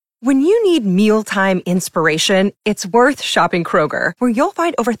When you need mealtime inspiration, it's worth shopping Kroger, where you'll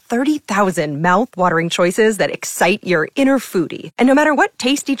find over 30,000 mouth-watering choices that excite your inner foodie. And no matter what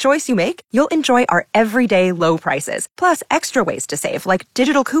tasty choice you make, you'll enjoy our everyday low prices, plus extra ways to save, like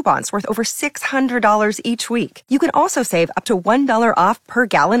digital coupons worth over $600 each week. You can also save up to $1 off per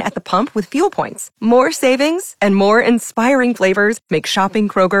gallon at the pump with fuel points. More savings and more inspiring flavors make shopping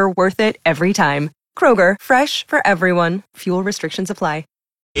Kroger worth it every time. Kroger, fresh for everyone. Fuel restrictions apply.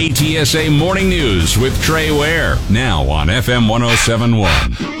 ATSA Morning News with Trey Ware, now on FM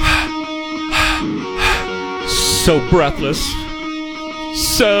 107.1. So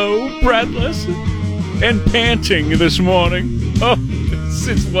breathless, and panting this morning. Oh,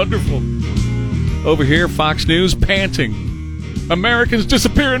 it's wonderful. Over here, Fox News, panting. Americans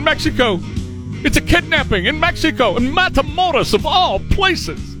disappear in Mexico. It's a kidnapping in Mexico, in Matamoros of all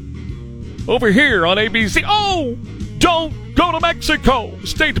places. Over here on ABC, oh, don't go to Mexico.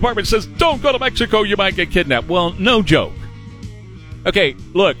 State Department says, don't go to Mexico, you might get kidnapped. Well, no joke. Okay,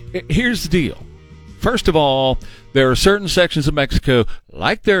 look, here's the deal. First of all, there are certain sections of Mexico,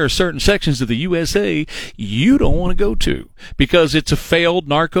 like there are certain sections of the USA, you don't want to go to because it's a failed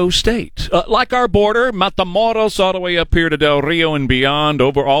narco state. Like our border, Matamoros, all the way up here to Del Rio and beyond,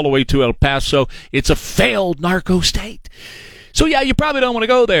 over all the way to El Paso, it's a failed narco state. So, yeah, you probably don't want to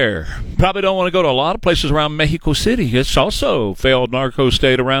go there. Probably don't want to go to a lot of places around Mexico City. It's also a failed narco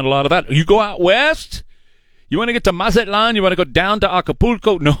state around a lot of that. You go out west, you want to get to Mazatlan, you want to go down to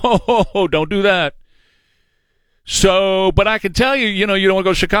Acapulco. No, don't do that. So, but I can tell you, you don't want to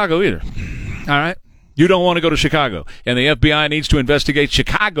go to Chicago either. All right? You don't want to go to Chicago. And the FBI needs to investigate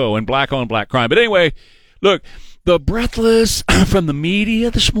Chicago and black-on-black crime. But anyway, look, the breathless from the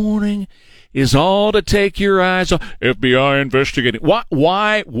media this morning is all to take your eyes off. FBI investigating.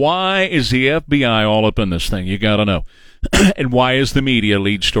 Why is the FBI all up in this thing? You got to know. And why is the media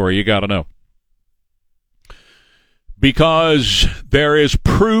lead story? You got to know. Because there is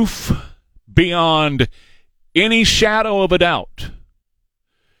proof beyond any shadow of a doubt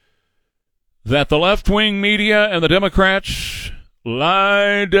that the left-wing media and the Democrats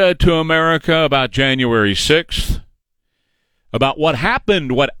lied to America about January 6th. About what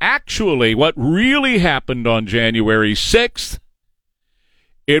happened, what really happened on January 6th.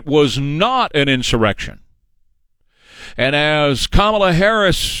 It was not an insurrection. And as Kamala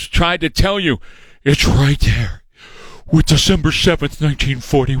Harris tried to tell you, it's right there with December 7th,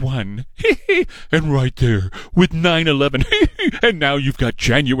 1941. And right there with 9/11. And now you've got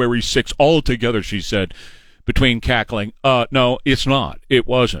January 6th all together, she said, between cackling. No, it's not. It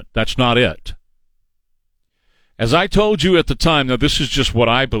wasn't. That's not it. As I told you at the time, now this is just what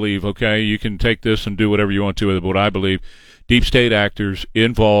I believe, okay? You can take this and do whatever you want to with it, but what I believe, deep state actors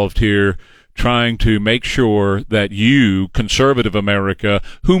involved here trying to make sure that you, conservative America,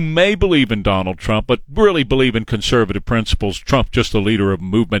 who may believe in Donald Trump, but really believe in conservative principles, Trump just the leader of a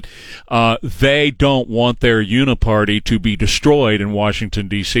movement, they don't want their uniparty to be destroyed in Washington,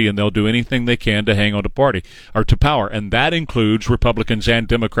 D.C., and they'll do anything they can to hang on to party or to power, and that includes Republicans and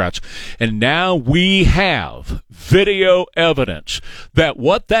Democrats. And now we have video evidence that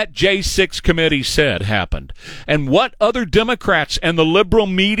what that J6 committee said happened, and what other Democrats and the liberal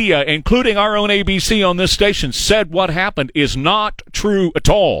media, including our own ABC on this station, said what happened is not true at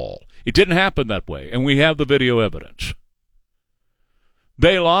all. It didn't happen that way, and we have the video evidence.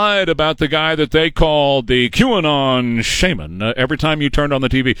 They lied about the guy that they called the QAnon shaman. Every time you turned on the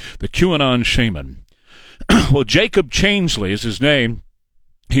TV, the QAnon shaman. Well, Jacob Chansley is his name.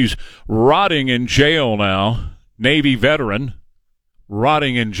 He's rotting in jail now, Navy veteran,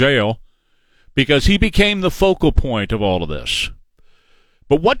 rotting in jail, because he became the focal point of all of this.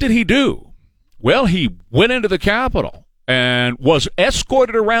 But what did he do? Well, he went into the Capitol and was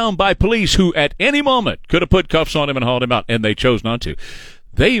escorted around by police who at any moment could have put cuffs on him and hauled him out, and they chose not to.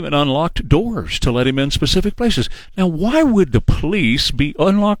 They even unlocked doors to let him in specific places. Now, why would the police be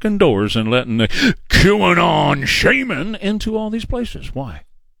unlocking doors and letting the QAnon shaman into all these places? Why?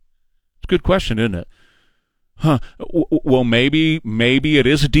 It's a good question, isn't it? Huh. Well, maybe it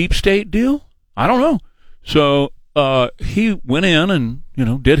is a deep state deal? I don't know. So he went in and,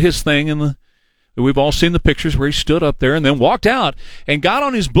 did his thing we've all seen the pictures where he stood up there and then walked out and got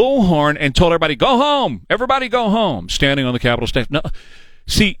on his bullhorn and told everybody, go home. Everybody go home, standing on the Capitol steps. No,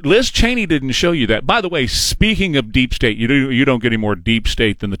 see, Liz Cheney didn't show you that. By the way, speaking of deep state, you don't get any more deep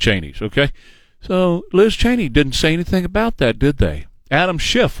state than the Cheneys, okay? So Liz Cheney didn't say anything about that, did they? Adam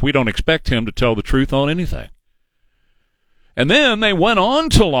Schiff, we don't expect him to tell the truth on anything. And then they went on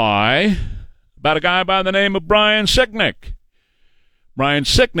to lie about a guy by the name of Brian Sicknick. Brian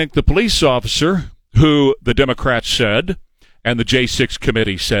Sicknick, the police officer who the Democrats said And the J6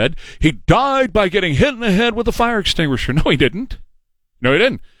 committee said he died by getting hit in the head with a fire extinguisher. No, he didn't. No, he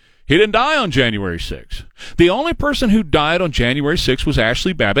didn't. He didn't die on January 6th. The only person who died on January 6th was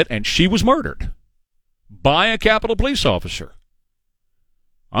Ashley Babbitt, and she was murdered by a Capitol police officer.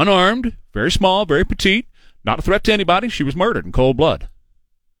 Unarmed, very small, very petite, not a threat to anybody. She was murdered in cold blood.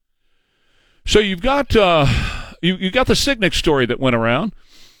 So you've got you got the Signick story that went around,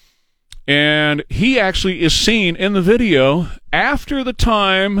 and he actually is seen in the video after the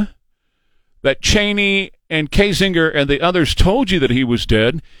time that Cheney and Kazinger and the others told you that he was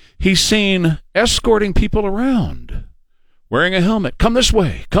dead. He's seen escorting people around, wearing a helmet. Come this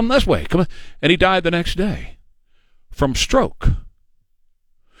way, come this way, come. And he died the next day from stroke.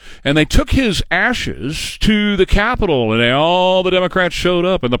 And they took his ashes to the Capitol, and all the Democrats showed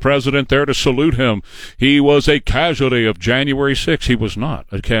up, and the president there to salute him. He was a casualty of January 6th. He was not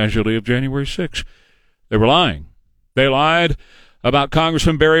a casualty of January 6th. They were lying. They lied about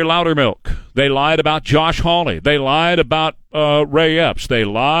Congressman Barry Loudermilk. They lied about Josh Hawley. They lied about Ray Epps. They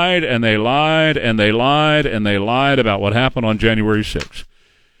lied, and they lied, and they lied, and they lied about what happened on January 6th.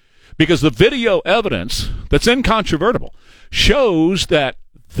 Because the video evidence that's incontrovertible shows that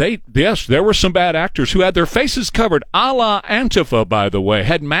there were some bad actors who had their faces covered, a la Antifa, by the way,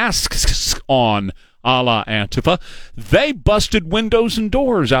 had masks on, a la Antifa. They busted windows and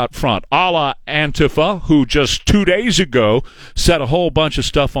doors out front, a la Antifa, who just 2 days ago set a whole bunch of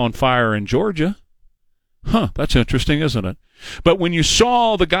stuff on fire in Georgia. That's interesting, isn't it? But when you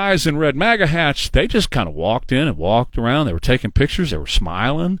saw the guys in red MAGA hats, they just kind of walked in and walked around. They were taking pictures. They were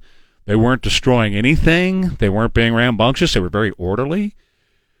smiling. They weren't destroying anything. They weren't being rambunctious. They were very orderly.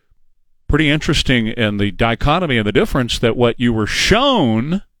 Pretty interesting in the dichotomy and the difference that what you were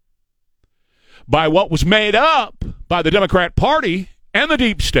shown by what was made up by the Democrat Party and the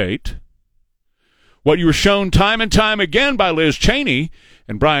deep state, what you were shown time and time again by Liz Cheney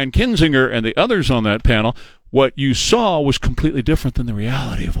and Brian Kinzinger and the others on that panel, what you saw was completely different than the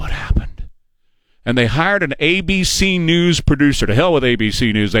reality of what happened. And they hired an ABC News producer. To hell with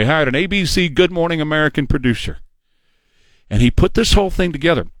ABC News. They hired an ABC Good Morning American producer. And he put this whole thing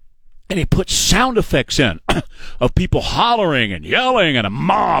together. And he put sound effects in of people hollering and yelling and a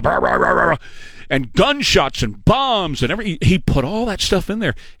mob and gunshots and bombs and everything. He put all that stuff in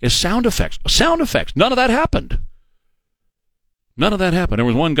there as sound effects. Sound effects. None of that happened. None of that happened. There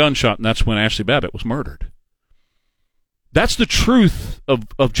was one gunshot, and that's when Ashley Babbitt was murdered. That's the truth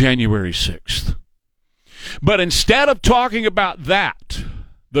of January 6th. But instead of talking about that,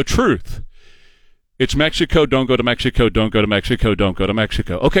 the truth, it's Mexico, don't go to Mexico, don't go to Mexico, don't go to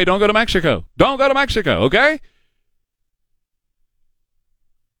Mexico. Okay, don't go to Mexico. Don't go to Mexico, okay?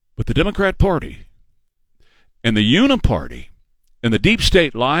 But the Democrat Party and the Uniparty and the deep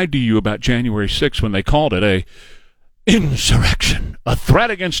state lied to you about January 6th when they called it a insurrection, a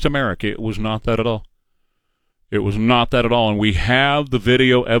threat against America. It was not that at all. It was not that at all, and we have the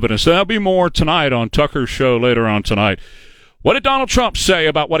video evidence. There'll be more tonight on Tucker's show later on tonight. What did Donald Trump say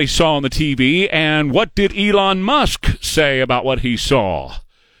about what he saw on the TV, and what did Elon Musk say about what he saw?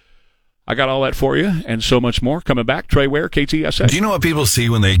 I got all that for you, and so much more. Coming back, Trey Ware, KTSA. Do you know what people see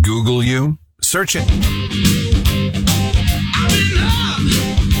when they Google you? Search it. I've been up,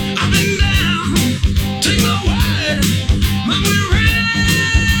 I've been down, take my word, my way around.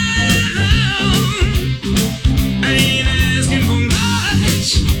 I ain't asking for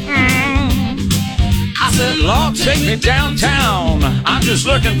much. I said, Lord, take me downtown. I'm just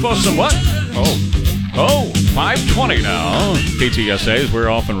looking for some what? Oh, 5:20 now. KTSAs, we're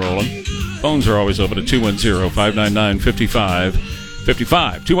off and rolling. Phones are always open at 210-599-5555.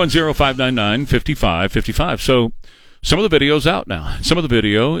 210-599-5555. So some of the video's out now. Some of the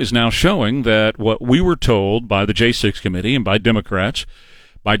video is now showing that what we were told by the J6 committee and by Democrats,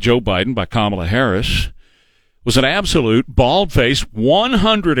 by Joe Biden, by Kamala Harris, was an absolute bald-faced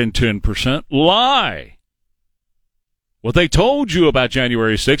 110% lie. What they told you about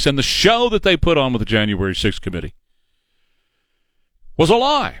January 6th and the show that they put on with the January 6th committee was a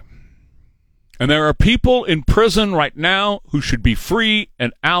lie. And there are people in prison right now who should be free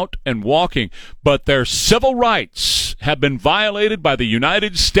and out and walking, but their civil rights have been violated by the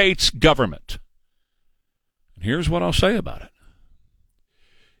United States government. And here's what I'll say about it.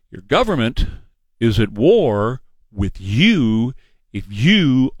 Your government is at war with you if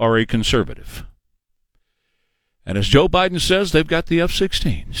you are a conservative. And as Joe Biden says, they've got the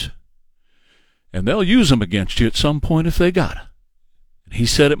F-16s. And they'll use them against you at some point if they got it. And he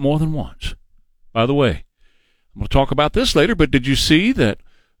said it more than once. By the way, I'm going to talk about this later, but did you see that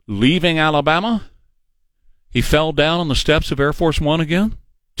leaving Alabama, he fell down on the steps of Air Force One again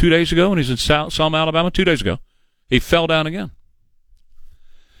 2 days ago, and he's in Selma, Alabama 2 days ago. He fell down again.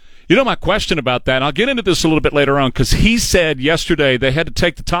 You know my question about that, and I'll get into this a little bit later on, because he said yesterday they had to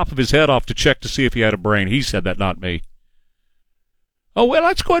take the top of his head off to check to see if he had a brain. He said that, not me. Oh, well,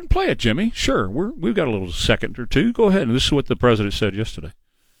 let's go ahead and play it, Jimmy. Sure, we've got a little second or two. Go ahead. And this is what the president said yesterday.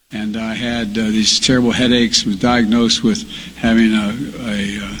 And I had these terrible headaches, was diagnosed with having a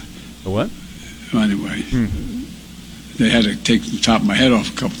what? Anyway, they had to take the top of my head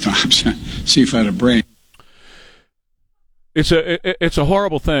off a couple times, see if I had a brain. It's a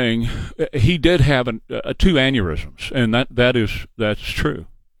horrible thing. He did have two aneurysms, and that's true.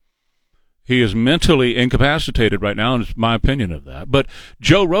 He is mentally incapacitated right now, and it's my opinion of that. But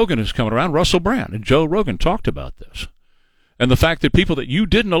Joe Rogan is coming around, Russell Brand, and Joe Rogan talked about this. And the fact that people that you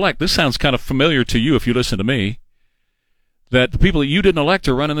didn't elect, this sounds kind of familiar to you if you listen to me, that the people that you didn't elect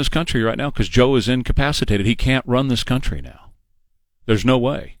are running this country right now because Joe is incapacitated. He can't run this country now. There's no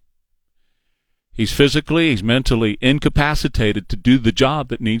way. He's he's mentally incapacitated to do the job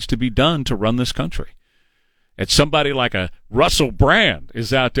that needs to be done to run this country. And somebody like a Russell Brand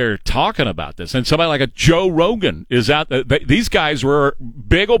is out there talking about this, and somebody like a Joe Rogan is out there. These guys were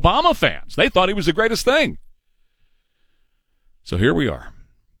big Obama fans. They thought he was the greatest thing. So here we are.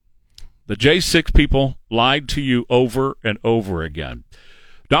 The J6 people lied to you over and over again.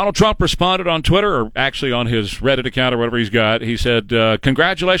 Donald Trump responded on Twitter, or actually on his Reddit account or whatever he's got. He said,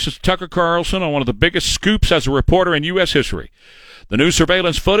 congratulations to Tucker Carlson on one of the biggest scoops as a reporter in U.S. history. The new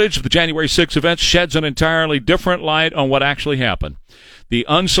surveillance footage of the January 6 events sheds an entirely different light on what actually happened. The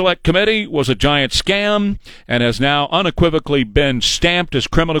Unselect Committee was a giant scam and has now unequivocally been stamped as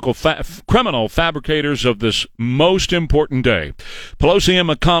criminal fabricators of this most important day. Pelosi and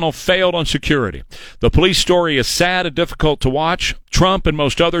McConnell failed on security. The police story is sad and difficult to watch. Trump and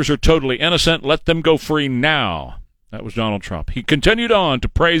most others are totally innocent. Let them go free now. That was Donald Trump. He continued on to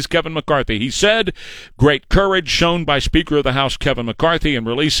praise Kevin McCarthy. He said, great courage shown by Speaker of the House Kevin McCarthy in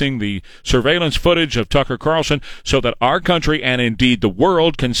releasing the surveillance footage of Tucker Carlson so that our country and indeed the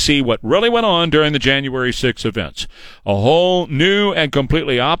world can see what really went on during the January 6 events. A whole new and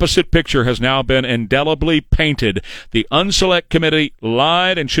completely opposite picture has now been indelibly painted. The Unselect Committee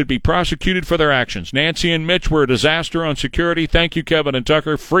lied and should be prosecuted for their actions. Nancy and Mitch were a disaster on security. Thank you, Kevin and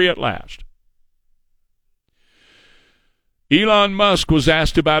Tucker. Free at last. Elon Musk was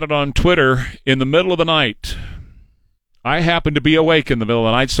asked about it on Twitter in the middle of the night. I happen to be awake in the middle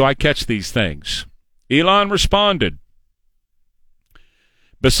of the night, so I catch these things. Elon responded,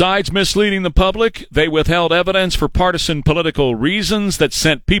 besides misleading the public, they withheld evidence for partisan political reasons that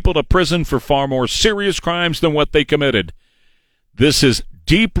sent people to prison for far more serious crimes than what they committed. This is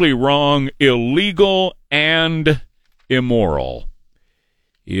deeply wrong, illegal, and immoral.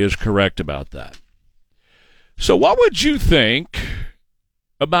 He is correct about that. So what would you think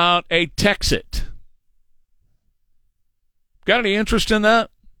about a Texit? Got any interest in that?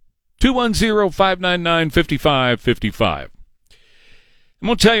 210-599-5555. I'm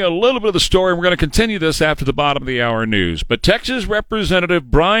going to tell you a little bit of the story. We're going to continue this after the bottom of the hour news. But Texas Representative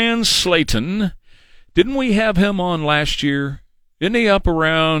Brian Slayton, didn't we have him on last year? Isn't he up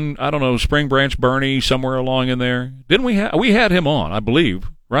around, I don't know, Spring Branch, Bernie, somewhere along in there? Didn't we had him on, I believe,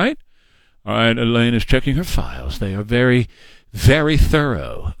 right? All right, Elaine is checking her files. They are very, very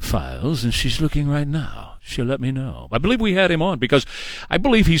thorough files, and she's looking right now. She'll let me know. I believe we had him on because I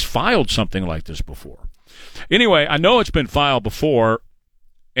believe he's filed something like this before. Anyway, I know it's been filed before,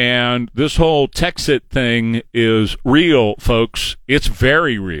 and this whole Texit thing is real, folks. It's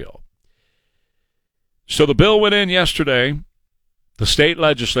very real. So the bill went in yesterday, the state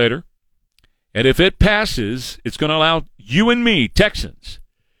legislature, and if it passes, it's going to allow you and me, Texans,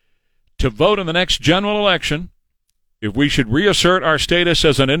 to vote in the next general election if we should reassert our status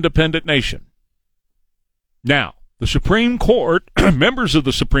as an independent nation. Now, the Supreme Court, members of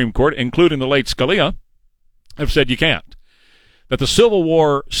the Supreme Court, including the late Scalia, have said you can't. That the Civil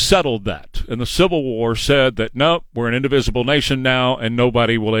War settled that. And the Civil War said that, no, we're an indivisible nation now, and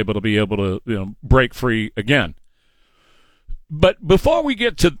nobody will be able to break free again. But before we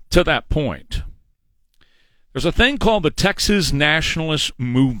get to that point, there's a thing called the Texas Nationalist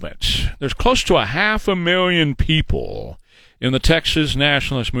Movement. There's close to 500,000 people in the Texas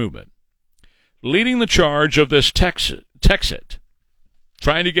Nationalist Movement leading the charge of this Texit,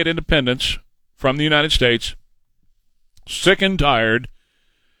 trying to get independence from the United States, sick and tired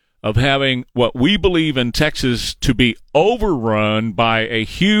of having what we believe in Texas to be overrun by a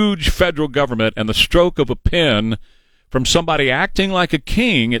huge federal government and the stroke of a pen from somebody acting like a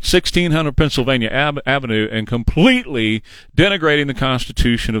king at 1600 Pennsylvania Avenue and completely denigrating the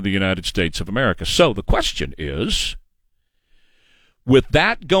Constitution of the United States of America. So the question is, with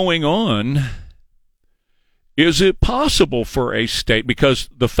that going on, is it possible for a state, because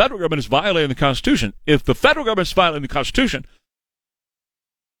the federal government is violating the Constitution, if the federal government is violating the Constitution,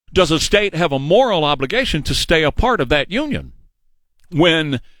 does a state have a moral obligation to stay a part of that union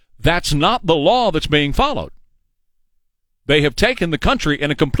when that's not the law that's being followed? They have taken the country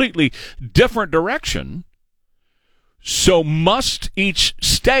in a completely different direction. So must each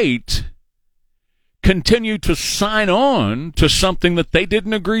state continue to sign on to something that they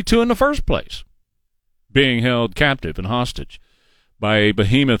didn't agree to in the first place, being held captive and hostage by a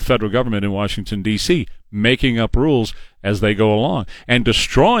behemoth federal government in Washington, D.C., making up rules as they go along and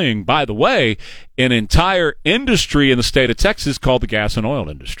destroying, by the way, an entire industry in the state of Texas called the gas and oil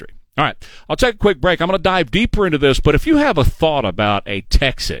industry. All right, I'll take a quick break. I'm going to dive deeper into this, but if you have a thought about a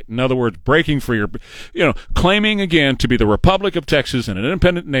Texit, in other words, breaking for your, claiming again to be the Republic of Texas and an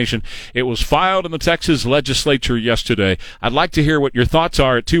independent nation, it was filed in the Texas legislature yesterday. I'd like to hear what your thoughts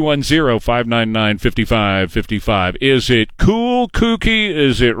are at 210-599-5555. Is it cool, kooky?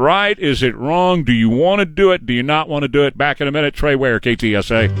 Is it right? Is it wrong? Do you want to do it? Do you not want to do it? Back in a minute. Trey Ware,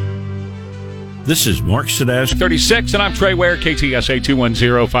 KTSA. This is Mark Sadowski. 36, and I'm Trey Ware, KTSA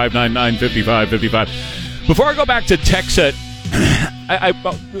 210-599-5555. Before I go back to Texas, I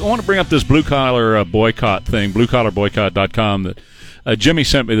want to bring up this blue-collar boycott thing, bluecollarboycott.com, that Jimmy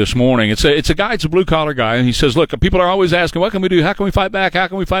sent me this morning. It's a guy, it's a blue-collar guy, and he says, look, people are always asking, what can we do? How can we fight back? How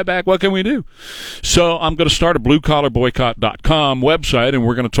can we fight back? What can we do? So I'm going to start a bluecollarboycott.com website, and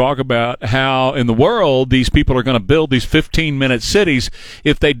we're going to talk about how in the world these people are going to build these 15-minute cities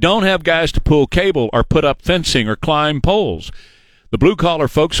if they don't have guys to pull cable or put up fencing or climb poles. The blue-collar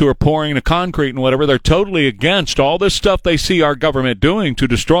folks who are pouring the concrete and whatever, they're totally against all this stuff they see our government doing to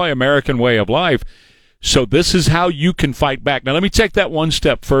destroy American way of life. So this is how you can fight back. Now, let me take that one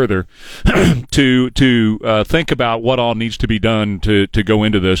step further to think about what all needs to be done to go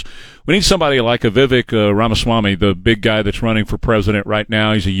into this. We need somebody like a Vivek Ramaswamy, the big guy that's running for president right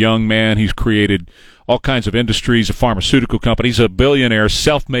now. He's a young man. He's created all kinds of industries, a pharmaceutical company. He's a billionaire,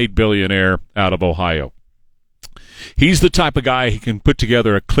 self-made billionaire out of Ohio. He's the type of guy who can put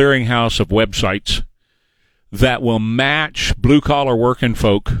together a clearinghouse of websites that will match blue-collar working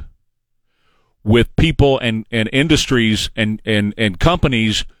folk with people and industries and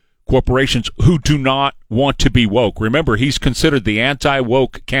companies, corporations who do not want to be woke. Remember, he's considered the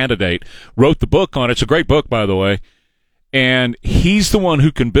anti-woke candidate, wrote the book on it. It's a great book, by the way. And he's the one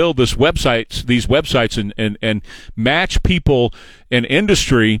who can build these websites and match people in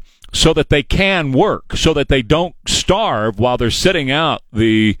industry so that they can work, so that they don't starve while they're sitting out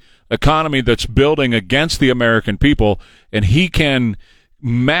the economy that's building against the American people. And he can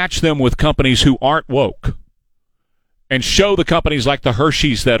match them with companies who aren't woke and show the companies like the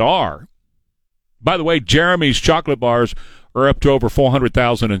Hershey's that are. By the way, Jeremy's chocolate bars are up to over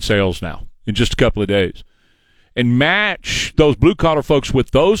 400,000 in sales now in just a couple of days. And match those blue-collar folks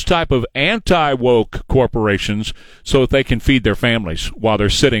with those type of anti-woke corporations so that they can feed their families while they're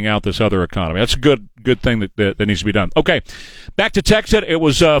sitting out this other economy. That's a good thing that needs to be done. Okay, back to Texas. It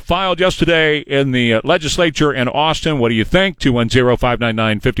was filed yesterday in the legislature in Austin. What do you think?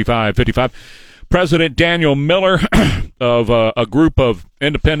 210-599-5555. President Daniel Miller of a group of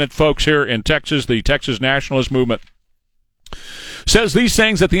independent folks here in Texas, the Texas Nationalist Movement, says these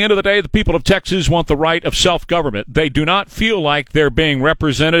things: at the end of the day, the people of Texas want the right of self-government. They do not feel like they're being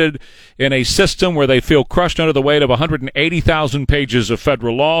represented in a system where they feel crushed under the weight of 180,000 pages of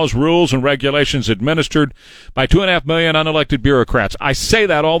federal laws, rules, and regulations administered by 2.5 million unelected bureaucrats. I say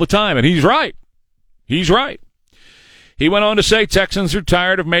that all the time, and he's right. He's right. He went on to say Texans are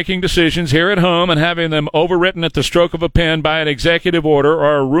tired of making decisions here at home and having them overwritten at the stroke of a pen by an executive order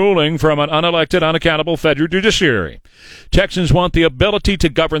or a ruling from an unelected, unaccountable federal judiciary. Texans want the ability to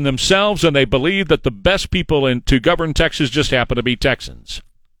govern themselves, and they believe that the best people to govern Texas just happen to be Texans.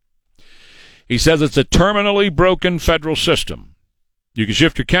 He says it's a terminally broken federal system. You can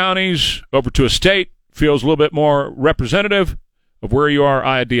shift your counties over to a state, feels a little bit more representative of where you are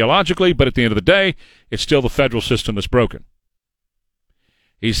ideologically, but at the end of the day, it's still the federal system that's broken.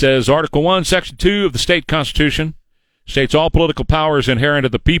 He says Article 1, Section 2 of the state constitution states all political power is inherent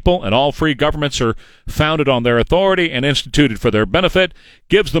of the people, and all free governments are founded on their authority and instituted for their benefit,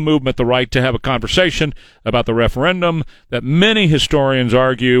 gives the movement the right to have a conversation about the referendum that many historians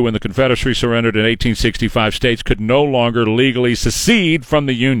argue when the Confederacy surrendered in 1865, states could no longer legally secede from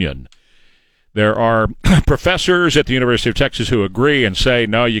the Union. There are professors at the University of Texas who agree and say,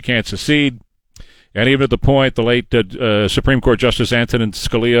 no, you can't secede. And even at the point the late Supreme Court Justice Antonin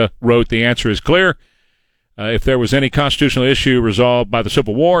Scalia wrote, the answer is clear. If there was any constitutional issue resolved by the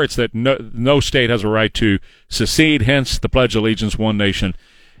Civil War, it's that no state has a right to secede, hence the Pledge of Allegiance, one nation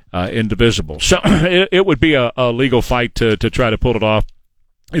indivisible. So it would be a legal fight to try to pull it off.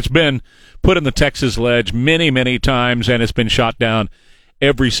 It's been put in the Texas ledge many, many times, and it's been shot down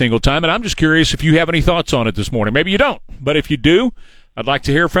every single time. And I'm just curious if you have any thoughts on it this morning. Maybe you don't, but if you do, I'd like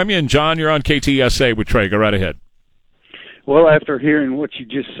to hear from you. And, John, you're on KTSA with Trey. Go right ahead. Well, after hearing what you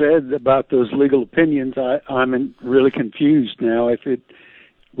just said about those legal opinions, I'm really confused now if it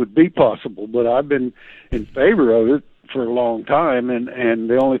would be possible. But I've been in favor of it for a long time, and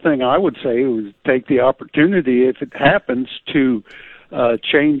the only thing I would say was take the opportunity, if it happens, to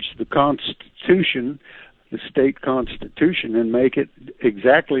change the Constitution, the state constitution, and make it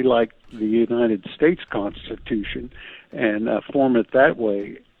exactly like the United States Constitution, and form it that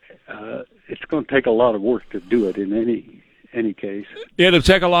way. It's going to take a lot of work to do it in any case. It'll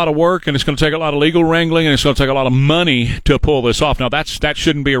take a lot of work, and it's going to take a lot of legal wrangling, and it's going to take a lot of money to pull this off. Now, that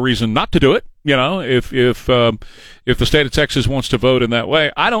shouldn't be a reason not to do it. You know, if the state of Texas wants to vote in that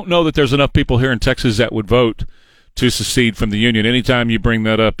way, I don't know that there's enough people here in Texas that would vote to secede from the Union. Anytime you bring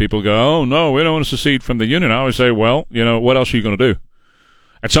that up, people go, "Oh no, we don't want to secede from the Union." I always say, "Well, you know, what else are you going to do?"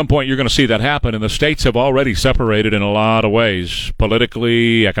 At some point, you're going to see that happen, and the states have already separated in a lot of ways,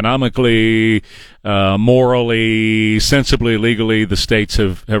 politically, economically, morally, sensibly, legally. The states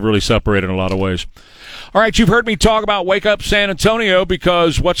have really separated in a lot of ways. All right, you've heard me talk about Wake Up San Antonio,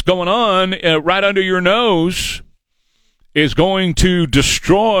 because what's going on right under your nose is going to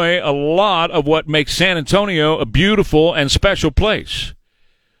destroy a lot of what makes San Antonio a beautiful and special place.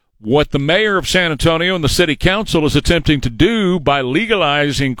 What the mayor of San Antonio and the city council is attempting to do by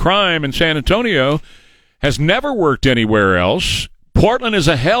legalizing crime in San Antonio has never worked anywhere else. Portland is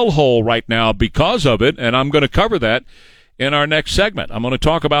a hellhole right now because of it, and I'm going to cover that in our next segment. I'm going to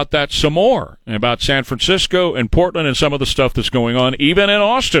talk about that some more, about San Francisco and Portland and some of the stuff that's going on, even in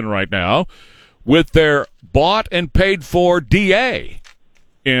Austin right now, with their bought and paid for DA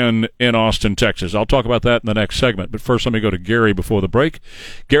in Austin, Texas. I'll talk about that in the next segment. But first, let me go to Gary before the break.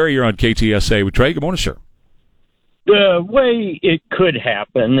 Gary, you're on KTSA with Trey. Good morning, sir. The way it could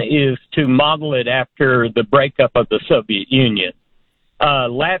happen is to model it after the breakup of the Soviet Union.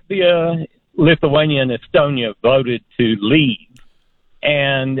 Latvia, Lithuania, and Estonia voted to leave,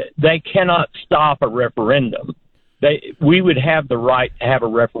 and they cannot stop a referendum. We would have the right to have a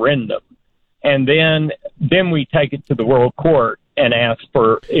referendum, and then we take it to the World Court and ask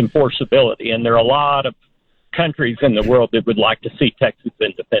for enforceability. And there are a lot of countries in the world that would like to see Texas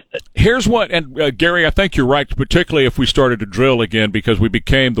independent. Here's what, and Gary, I think you're right, particularly if we started to drill again, because we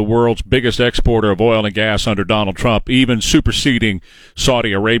became the world's biggest exporter of oil and gas under Donald Trump, even superseding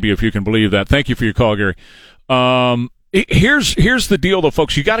Saudi Arabia, if you can believe that. Thank you for your call, Gary. Here's the deal, though,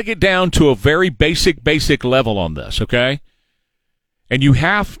 folks. You got to get down to a very basic level on this, okay? And you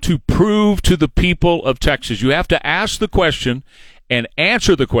have to prove to the people of Texas, you have to ask the question and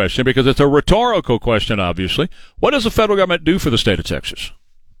answer the question, because it's a rhetorical question, obviously. What does the federal government do for the state of Texas?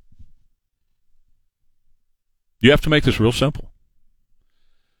 You have to make this real simple.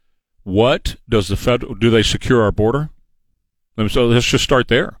 What does the federal, do they secure our border? So let's just start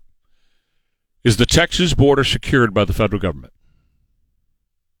there. Is the Texas border secured by the federal government?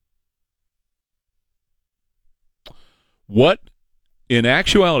 What, in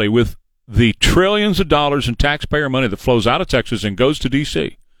actuality, with the trillions of dollars in taxpayer money that flows out of Texas and goes to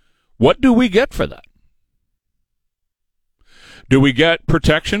D.C., what do we get for that? Do we get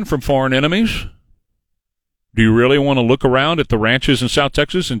protection from foreign enemies? Do you really want to look around at the ranches in South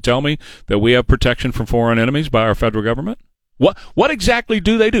Texas and tell me that we have protection from foreign enemies by our federal government? What exactly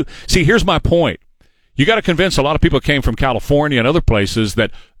do they do? See, here's my point. You got to convince a lot of people who came from California and other places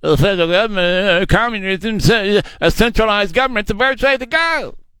that the federal government, communism, a centralized government, the very way to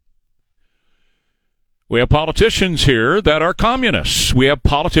go. We have politicians here that are communists. We have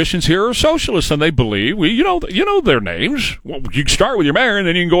politicians here who are socialists, and they believe, you know their names. Well, you can start with your mayor, and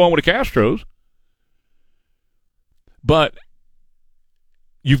then you can go on with the Castros. But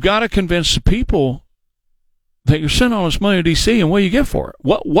you've got to convince the people that you're sending all this money to D.C., and what do you get for it?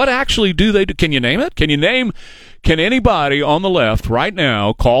 What actually do they do? Can you name it? Can anybody on the left right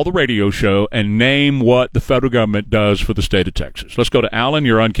now call the radio show and name what the federal government does for the state of Texas? Let's go to Alan.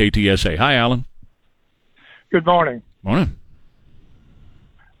 You're on KTSA. Hi, Alan. Good morning. Morning.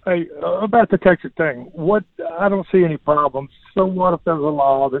 Hey, about the Texas thing, I don't see any problems. So what if there's a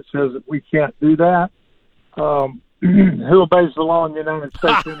law that says that we can't do that? who obeys the law in the United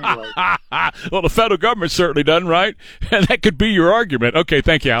States anyway? Well, the federal government certainly doesn't, right? And that could be your argument. Okay,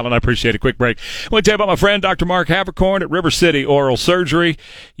 thank you, Alan. I appreciate it. Quick break. I want to tell you about my friend, Dr. Mark Havercorn at River City Oral Surgery.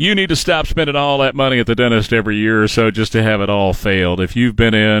 You need to stop spending all that money at the dentist every year or so just to have it all failed. If you've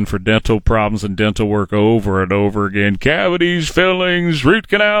been in for dental problems and dental work over and over again, cavities, fillings, root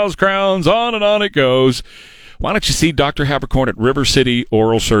canals, crowns, on and on it goes, why don't you see Dr. Havercorn at River City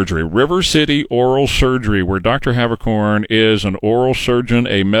Oral Surgery? River City Oral Surgery, where Dr. Havercorn is an oral surgeon,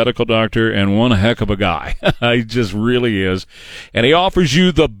 a medical doctor, and one heck of a guy. He just really is. And he offers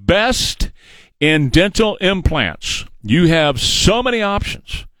you the best in dental implants. You have so many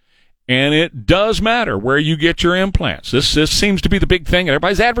options. And it does matter where you get your implants. This seems to be the big thing.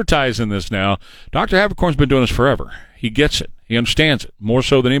 Everybody's advertising this now. Dr. Havercorn's been doing this forever. He gets it. He understands it more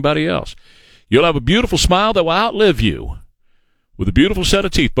so than anybody else. You'll have a beautiful smile that will outlive you with a beautiful set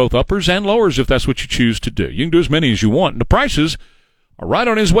of teeth, both uppers and lowers, if that's what you choose to do. You can do as many as you want. And the prices are right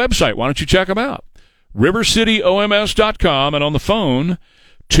on his website. Why don't you check them out? RiverCityOMS.com, and on the phone,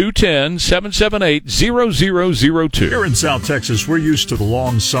 210-778-0002. Here in South Texas, we're used to the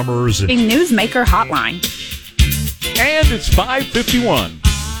long summers. A Newsmaker hotline. And it's 5:51.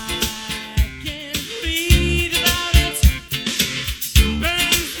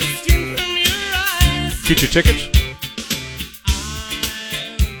 Get your tickets.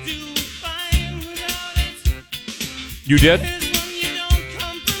 You did?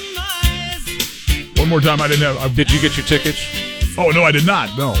 One more time, I didn't have. Did you get your tickets? Oh, no, I did not.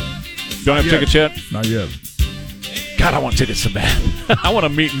 No. Don't have tickets yet? Not yet. God, I want tickets so bad. I want a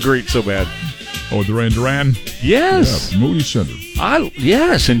meet and greet so bad. Oh, Duran Duran? Yes. Yeah, Moody Center.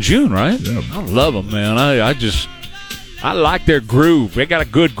 Yes, in June, right? Yeah. I love them, man. I like their groove. They got a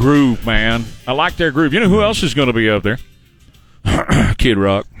good groove, man. I like their groove. You know who else is going to be up there? Kid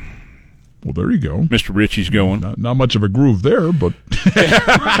Rock. Well, there you go. Mr. Richie's going. Not much of a groove there, but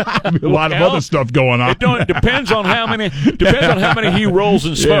a lot of other stuff going on. It depends on how many he rolls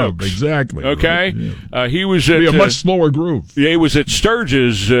and smokes. Yeah, exactly. Okay. Right, yeah. He was at a much slower groove. Yeah, he was at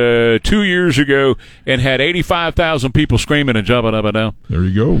Sturgis 2 years ago and had 85,000 people screaming and jumping up and down. There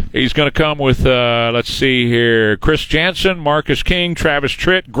you go. He's going to come with let's see here, Chris Jansen, Marcus King, Travis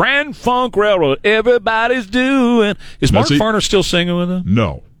Tritt, Grand Funk Railroad. Everybody's doing. Is Mark Farner still singing with them?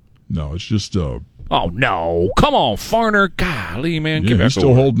 No, it's just. Oh no! Come on, Farner. Golly, man, yeah, he's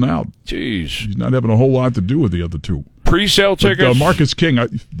still holding out. Jeez, he's not having a whole lot to do with the other two. Pre-sale tickets. But, Marcus King,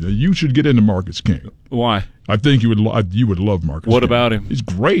 you should get into Marcus King. Why? I think you would love Marcus. What King. about him? He's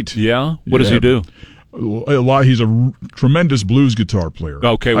great. Yeah. What does he do? A lot. He's a tremendous blues guitar player.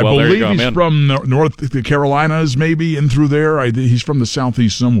 Okay, well, I there you go, believe he's from North Carolinas, maybe, and through there. He's from the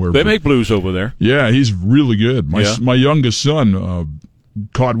Southeast somewhere. They make blues over there. Yeah, he's really good. My youngest son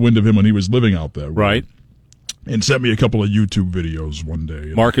caught wind of him when he was living out there. Right. And sent me a couple of YouTube videos one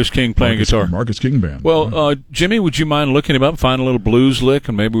day. Marcus King playing guitar. Marcus King Band. Well, Jimmy, would you mind looking him up, find a little blues lick,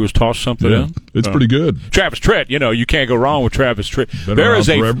 and maybe we'll toss something in? It's pretty good. Travis Tritt, you can't go wrong with Travis Tritt. There is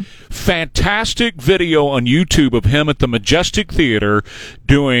a fantastic video on YouTube of him at the Majestic Theater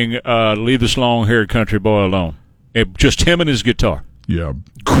doing Leave This Long-Haired Country Boy Alone. Just him and his guitar. Yeah.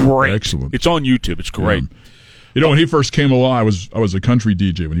 Great. Excellent. It's on YouTube. It's great. Yeah. When he first came along, I was a country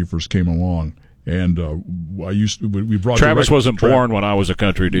DJ when he first came along, and we brought Travis wasn't born when I was a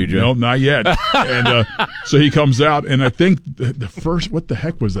country DJ. No, not yet. And so he comes out, and I think the first, what the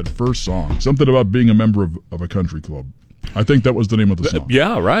heck was that first song? Something about being a member of a country club. I think that was the name of the song.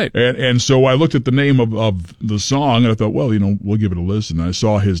 Yeah, right. And so I looked at the name of the song, and I thought, well, we'll give it a listen. And I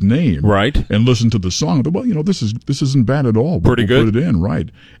saw his name, right, and listened to the song. I thought, well, this isn't bad at all. Pretty good. Put it in, right?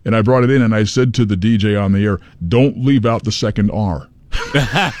 And I brought it in, and I said to the DJ on the air, "Don't leave out the second R."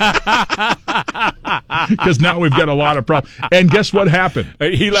 Because now we've got a lot of problems. And guess what happened?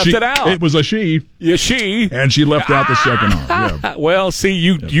 He left it out. It was a she. Yeah, she. And she left out the second R. Yeah. Well, see,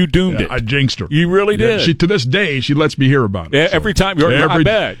 you doomed it. I jinxed her. You really did. To this day, she lets me hear about it. Every time. I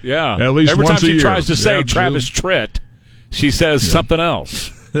bet. Yeah. At least every once time a she year. tries to say Travis Tritt, she says something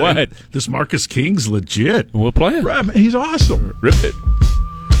else. What? This Marcus King's legit. We'll play it. Right, he's awesome. Rip it.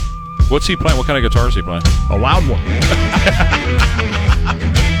 What's he playing? What kind of guitar is he playing? A loud one.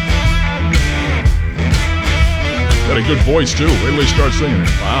 Got a good voice, too. Wait till he starts singing it.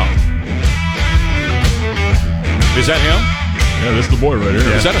 Wow. Is that him? Yeah, that's the boy right here.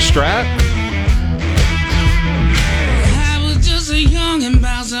 Yeah. Is that a Strat? I was just a youngin'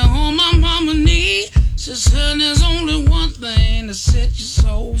 bouncing on my mama's knee. She said there's only one thing to set your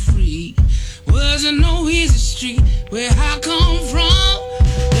soul free. Wasn't no easy street where I come from.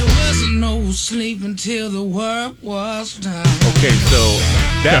 There wasn't no sleep until the work was done. Okay, so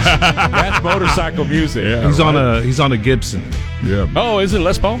That's motorcycle music. Yeah, He's on a Gibson. Yeah. Oh, is it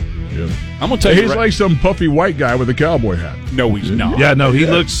Les Paul? Yeah. I'm gonna tell you. He's like some puffy white guy with a cowboy hat. No, he's not. Yeah, no, he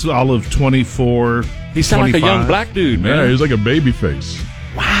looks all of 24. He sounds like a young black dude, man. Yeah, he's like a baby face.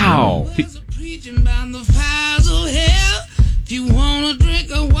 Wow. Preaching about the fires of hell. If you want to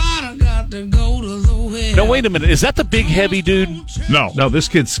drink of water, got to go to the well. No, wait a minute. Is that the big heavy dude? No, this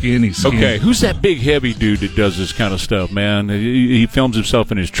kid's skinny. Okay, who's that big heavy dude that does this kind of stuff, man? He films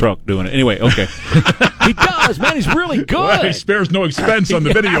himself in his truck doing it. Anyway, okay. He does, man. He's really good. Well, he spares no expense on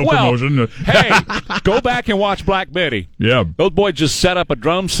the video promotion. Hey, go back and watch Black Betty. Yeah. Those boys just set up a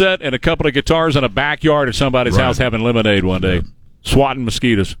drum set and a couple of guitars in a backyard at somebody's house having lemonade one day. Yeah. Swatting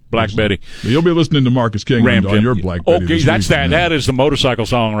mosquitoes, Black Betty. You'll be listening to Marcus King on your Black Betty. Okay, that's that. Yeah. That is the motorcycle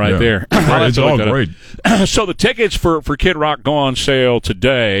song right there. It's all great. So the tickets for Kid Rock go on sale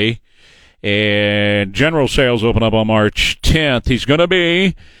today, and general sales open up on March 10th. He's going to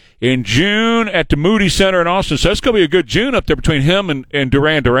be in June at the Moody Center in Austin. So it's going to be a good June up there between him and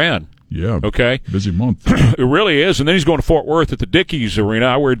Duran Duran. Yeah. Okay. Busy month. It really is. And then he's going to Fort Worth at the Dickies Arena.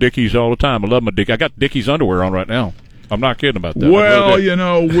 I wear Dickies all the time. I love my Dickies. I got Dickies underwear on right now. I'm not kidding about that. Well,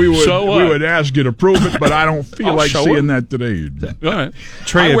 we would ask you to prove it, but I don't feel like seeing that today. All right.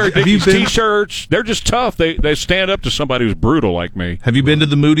 Trey, I wear Dickies T-shirts. They're just tough. They stand up to somebody who's brutal like me. Have you been to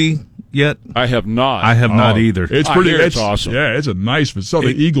the Moody yet? I have not. I have not either. It's pretty. It's awesome. Yeah, it's a nice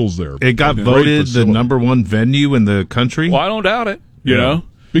facility. The Eagles there. It got voted the #1 venue in the country. Well, I don't doubt it. You know.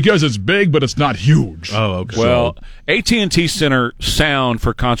 Because it's big, but it's not huge. Oh, okay. Well, AT&T Center sound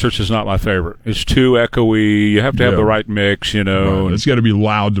for concerts is not my favorite. It's too echoey. You have to have the right mix, you know. Right. It's got to be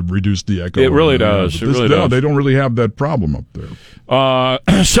loud to reduce the echo. It really does. It really does. They don't really have that problem up there.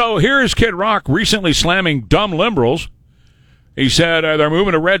 So here is Kid Rock recently slamming dumb liberals. He said they're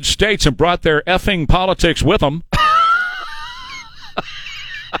moving to red states and brought their effing politics with them.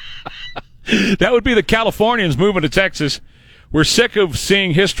 That would be the Californians moving to Texas. We're sick of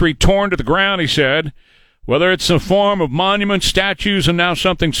seeing history torn to the ground, he said. Whether it's a form of monuments, statues, and now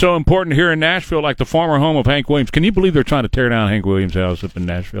something so important here in Nashville like the former home of Hank Williams. Can you believe they're trying to tear down Hank Williams' house up in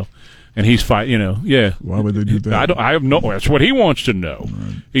Nashville? And he's fighting, yeah. Why would they do that? I have no. That's what he wants to know.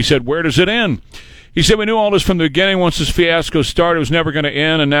 Right. He said, where does it end? He said, we knew all this from the beginning. Once this fiasco started, it was never going to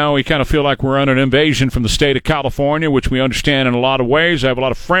end, and now we kind of feel like we're under an invasion from the state of California, which we understand in a lot of ways. I have a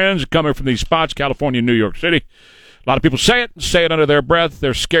lot of friends coming from these spots, California and New York City. A lot of people say it under their breath.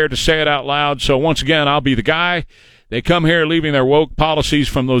 They're scared to say it out loud. So once again, I'll be the guy. They come here leaving their woke policies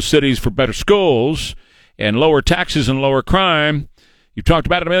from those cities for better schools and lower taxes and lower crime. You've talked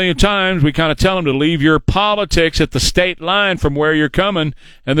about it a million times. We kind of tell them to leave your politics at the state line from where you're coming.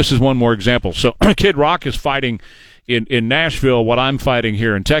 And this is one more example. So Kid Rock is fighting in Nashville what I'm fighting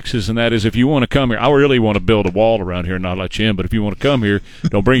here in Texas, and that is if you want to come here, I really want to build a wall around here and not let you in, but if you want to come here,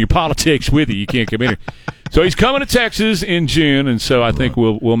 don't bring your politics with you. You can't come in here. So he's coming to Texas in June, and so I think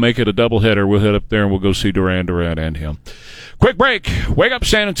we'll make it a doubleheader. We'll head up there and we'll go see Duran Duran and him. Quick break. Wake up,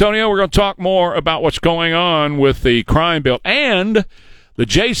 San Antonio. We're going to talk more about what's going on with the crime bill and the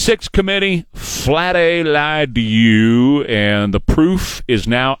J6 committee flat A lied to you, and the proof is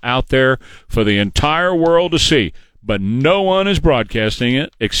now out there for the entire world to see. But no one is broadcasting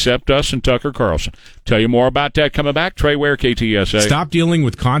it except us and Tucker Carlson. Tell you more about that coming back. Trey Ware, KTSA. Stop dealing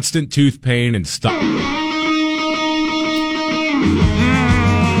with constant tooth pain and stop.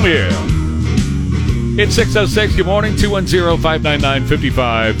 Yeah. It's 6:06. Good morning.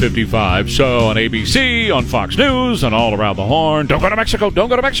 210-599-5555. So on ABC, on Fox News, and all around the Horn. Don't go to Mexico. Don't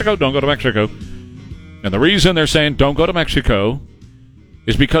go to Mexico. Don't go to Mexico. And the reason they're saying don't go to Mexico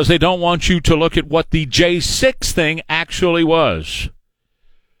is because they don't want you to look at what the J6 thing actually was.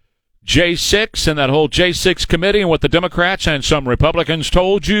 J6 and that whole J6 committee and what the Democrats and some Republicans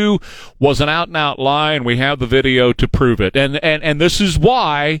told you was an out-and-out lie, and we have the video to prove it. And this is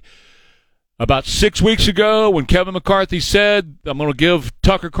why about 6 weeks ago when Kevin McCarthy said, I'm going to give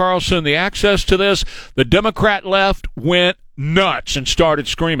Tucker Carlson the access to this, the Democrat left went nuts and started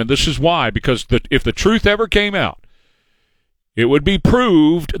screaming. This is why, because if the truth ever came out, it would be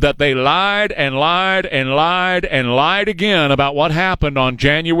proved that they lied and lied and lied and lied again about what happened on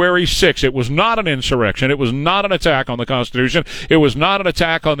January 6th. It was not an insurrection. It was not an attack on the Constitution. It was not an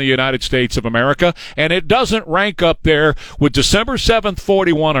attack on the United States of America. And it doesn't rank up there with December 7th,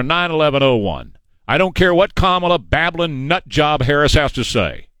 41 or 9/11/01. I don't care what Kamala babbling nutjob Harris has to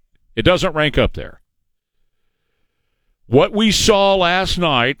say. It doesn't rank up there. What we saw last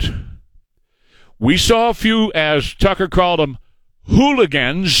night, we saw a few, as Tucker called them,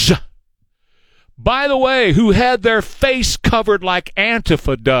 hooligans, by the way, who had their face covered like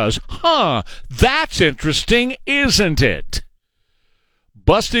Antifa does. That's interesting, isn't it?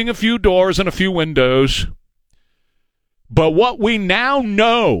 busting a few doors and a few windows. But what we now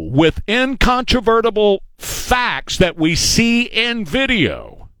know with incontrovertible facts that we see in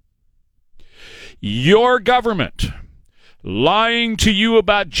video, your government lying to you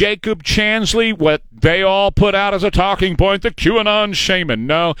about Jacob Chansley, what they all put out as a talking point, the QAnon shaman.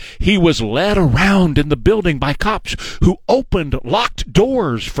 No, he was led around in the building by cops who opened locked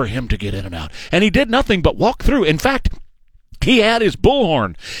doors for him to get in and out. And he did nothing but walk through. In fact, he had his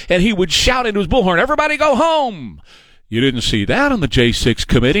bullhorn, and he would shout into his bullhorn, "Everybody go home!" You didn't see that on the J6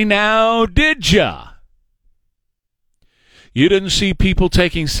 committee, now did ya? You didn't see people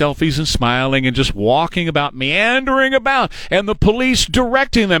taking selfies and smiling and just walking about, meandering about, and the police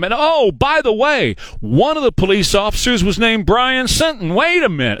directing them. And, oh, by the way, one of the police officers was named Brian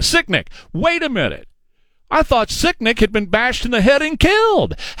Sicknick. Wait a minute. I thought Sicknick had been bashed in the head and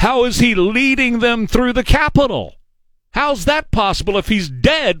killed. How is he leading them through the Capitol? How's that possible if he's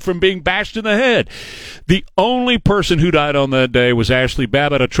dead from being bashed in the head? The only person who died on that day was Ashley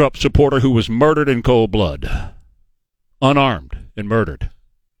Babbitt, a Trump supporter who was murdered in cold blood. Unarmed and murdered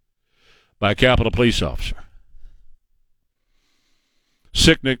by a Capitol police officer.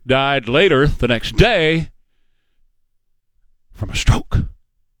 Sicknick died later the next day from a stroke.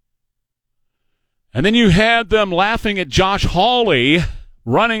 And then you had them laughing at Josh Hawley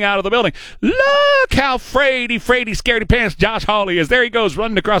running out of the building. Look how fraidy, scaredy pants Josh Hawley is. There he goes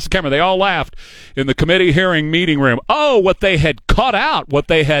running across the camera. They all laughed in the committee hearing meeting room. Oh, what they had cut out, what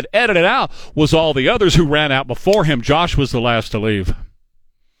they had edited out was all the others who ran out before him. Josh was the last to leave.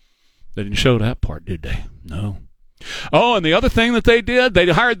 They didn't show that part, did they? No. Oh, and the other thing that they did, they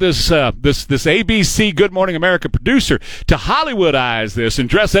hired this ABC Good Morning America producer to Hollywoodize this and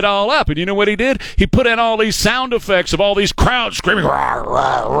dress it all up. And you know what he did? He put in all these sound effects of all these crowds screaming, rah,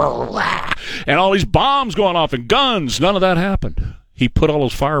 rah, rah, rah, and all these bombs going off and guns. None of that happened. He put all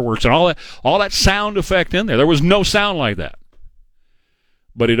those fireworks and all that sound effect in there. There was no sound like that.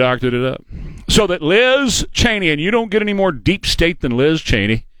 But he doctored it up. So that Liz Cheney, and you don't get any more deep state than Liz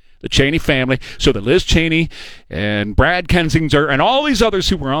Cheney, the Cheney family, so that Liz Cheney and Brad Kensinger and all these others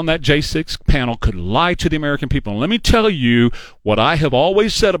who were on that J6 panel could lie to the American people. And let me tell you what I have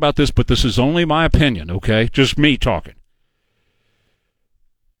always said about this, but this is only my opinion, okay? Just me talking.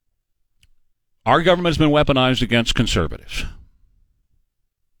 Our government has been weaponized against conservatives.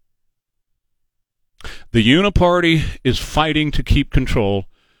 The Uniparty is fighting to keep control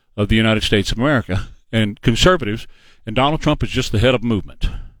of the United States of America, and conservatives, and Donald Trump is just the head of movement.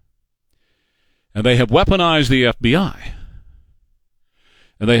 And they have weaponized the FBI.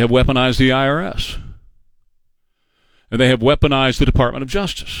 And they have weaponized the IRS. And they have weaponized the Department of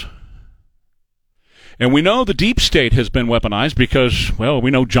Justice. And we know the deep state has been weaponized because, well,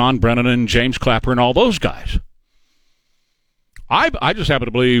 we know John Brennan and James Clapper and all those guys. I just happen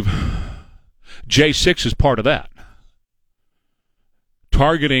to believe J6 is part of that.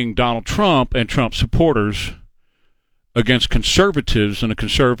 Targeting Donald Trump and Trump supporters against conservatives and a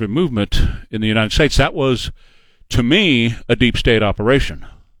conservative movement in the United States. That was, to me, a deep state operation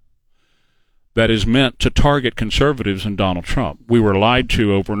that is meant to target conservatives and Donald Trump. We were lied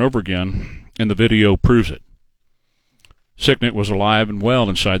to over and over again, and the video proves it. Sicknick was alive and well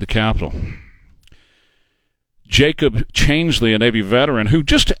inside the Capitol. Jacob Chansley, a Navy veteran who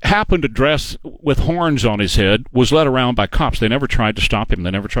just happened to dress with horns on his head, was led around by cops. They never tried to stop him.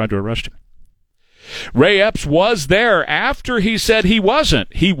 They never tried to arrest him. Ray Epps was there after he said he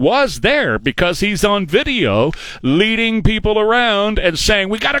wasn't. He was there because he's on video leading people around and saying,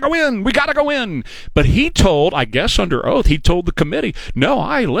 we got to go in, we got to go in. But he told, I guess under oath, he told the committee, no,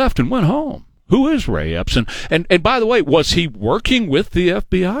 I left and went home. Who is Ray Epps? And by the way, was he working with the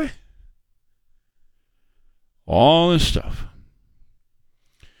FBI? All this stuff.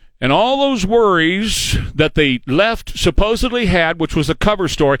 And all those worries that the left supposedly had, which was a cover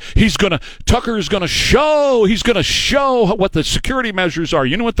story, Tucker is going to show what the security measures are.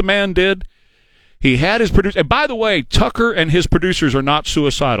 You know what the man did? He had his producer. And by the way, Tucker and his producers are not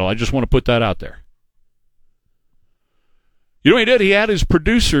suicidal. I just want to put that out there. You know what he did? He had his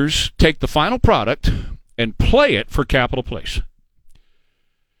producers take the final product and play it for Capitol Police.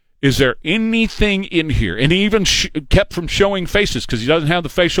 Is there anything in here? And he even kept from showing faces because he doesn't have the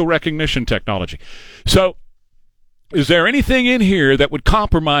facial recognition technology. So is there anything in here that would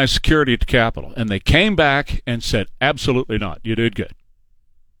compromise security at the Capitol? And they came back and said, absolutely not. You did good.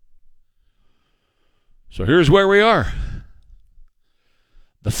 So here's where we are.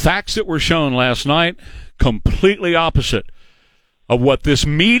 The facts that were shown last night, completely opposite of what this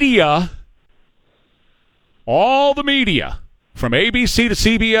media, all the media, from ABC to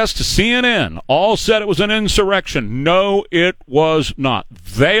CBS to CNN, all said it was an insurrection. No, it was not.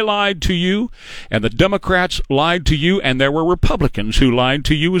 They lied to you, and the Democrats lied to you, and there were Republicans who lied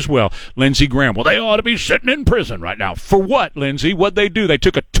to you as well. Lindsey Graham, well, they ought to be sitting in prison right now. For what, Lindsey? What'd they do? They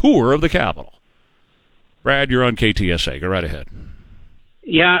took a tour of the Capitol. Brad, you're on KTSA. Go right ahead.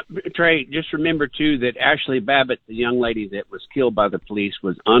 Yeah, Trey, just remember, too, that Ashley Babbitt, the young lady that was killed by the police,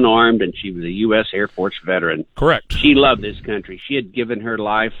 was unarmed, and she was a U.S. Air Force veteran. Correct. She loved this country. She had given her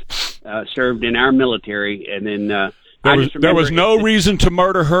life, served in our military, and then there was no reason to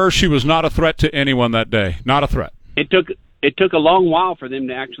murder her. She was not a threat to anyone that day. Not a threat. It took a long while for them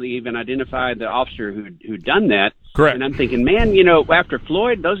to actually even identify the officer who'd done that. Correct. And I'm thinking, man, after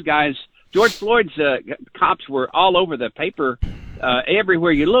Floyd, those guys, George Floyd's cops were all over the paper.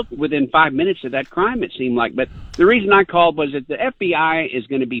 Everywhere you look, within 5 minutes of that crime, it seemed like. But the reason I called was that the FBI is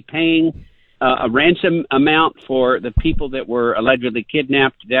going to be paying a ransom amount for the people that were allegedly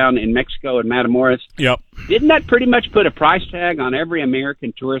kidnapped down in Mexico and Matamoros. Yep. Didn't that pretty much put a price tag on every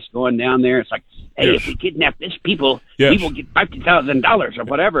American tourist going down there? It's like, hey, if we kidnap this people, we will get $50,000 or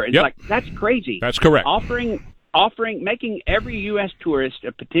whatever. It's like, that's crazy. That's correct. Making every U.S. tourist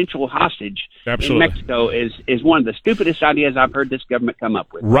a potential hostage Absolutely. in Mexico is one of the stupidest ideas I've heard this government come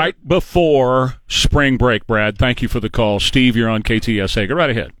up with. Right before spring break, Brad. Thank you for the call. Steve, you're on KTSA. Go right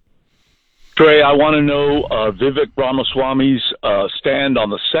ahead. Trey, I want to know Vivek Ramaswamy's stand on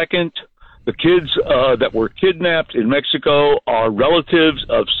the second. The kids that were kidnapped in Mexico are relatives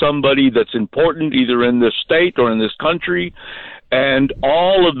of somebody that's important either in this state or in this country. And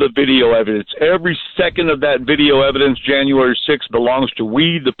all of the video evidence, every second of that video evidence, January 6th, belongs to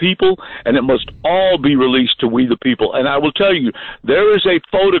we the people, and it must all be released to we the people. And I will tell you, there is a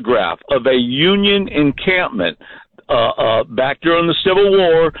photograph of a Union encampment back during the Civil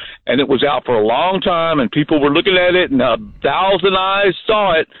War, and it was out for a long time, and people were looking at it, and 1,000 eyes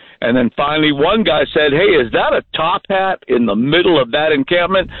saw it. And then finally one guy said, hey, is that a top hat in the middle of that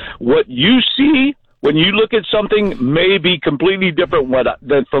encampment? What you see when you look at something may be completely different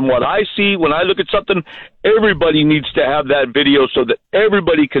than from what I see. When I look at something, everybody needs to have that video so that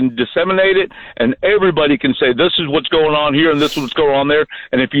everybody can disseminate it and everybody can say, this is what's going on here and this is what's going on there.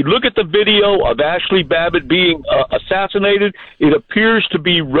 And if you look at the video of Ashley Babbitt being assassinated, it appears to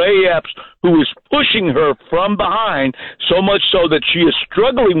be Ray Epps who is pushing her from behind, so much so that she is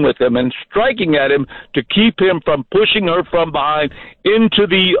struggling with him and striking at him to keep him from pushing her from behind into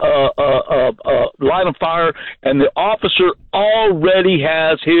the line of fire, and the officer already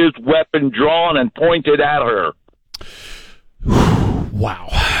has his weapon drawn and pointed at her. Wow.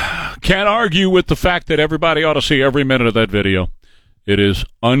 Can't argue with the fact that everybody ought to see every minute of that video. It is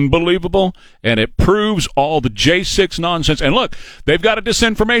unbelievable, and it proves all the J6 nonsense. And look, they've got a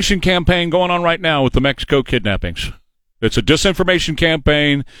disinformation campaign going on right now with the Mexico kidnappings. It's a disinformation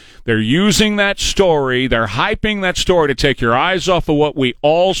campaign. They're using that story. They're hyping that story to take your eyes off of what we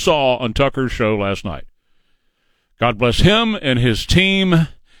all saw on Tucker's show last night. God bless him and his team,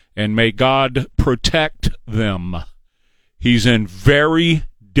 and may God protect them. He's in very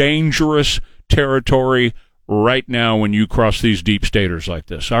dangerous territory right now when you cross these deep staters like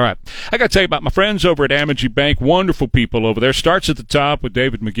this. All right. I got to tell you about my friends over at Amegy Bank. Wonderful people over there. Starts at the top with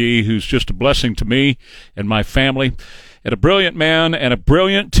David McGee, who's just a blessing to me and my family. And a brilliant man and a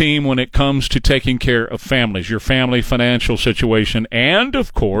brilliant team when it comes to taking care of families, your family financial situation, and,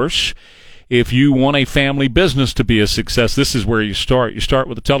 of course, if you want a family business to be a success, this is where you start. You start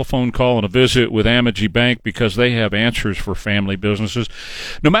with a telephone call and a visit with Amegy Bank because they have answers for family businesses.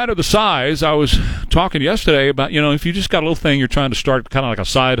 No matter the size, I was talking yesterday about, if you just got a little thing you're trying to start, kind of like a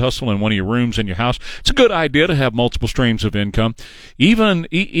side hustle in one of your rooms in your house, it's a good idea to have multiple streams of income. Even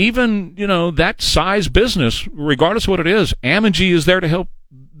that size business, regardless of what it is, Amegy is there to help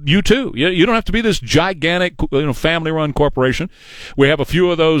you too. You don't have to be this gigantic, family-run corporation. We have a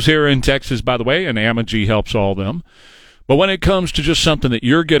few of those here in Texas, by the way, and Amegy helps all them. But when it comes to just something that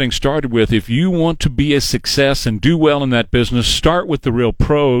you're getting started with, if you want to be a success and do well in that business, start with the real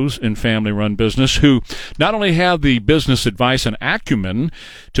pros in family-run business who not only have the business advice and acumen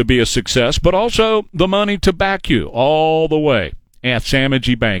to be a success, but also the money to back you all the way. That's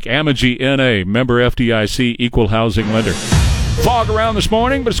Amegy Bank. Amegy N.A., member FDIC, equal housing lender. Fog around this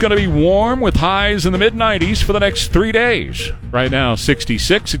morning, but it's going to be warm with highs in the mid-90s for the next 3 days. Right now,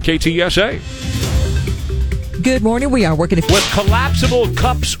 66 at KTSA. Good morning. We are working with collapsible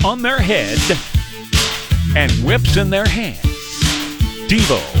cups on their head and whips in their hands.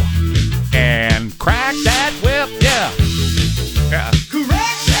 Devo and crack that whip, yeah.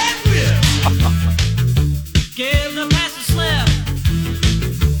 Crack that whip. Give the pass a slip.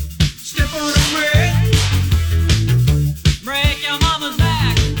 Step on the brake.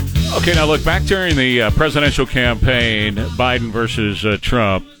 Okay, now look, back during the presidential campaign, Biden versus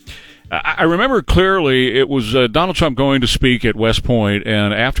Trump, I remember clearly it was Donald Trump going to speak at West Point,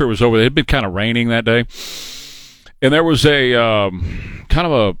 and after it was over, it had been kind of raining that day, and there was a kind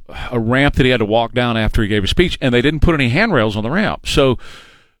of a ramp that he had to walk down after he gave his speech, and they didn't put any handrails on the ramp, so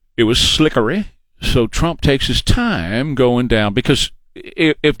it was slickery, so Trump takes his time going down, because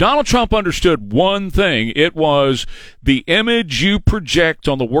if Donald Trump understood one thing, it was the image you project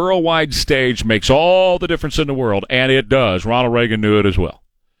on the worldwide stage makes all the difference in the world, and it does. Ronald Reagan knew it as well.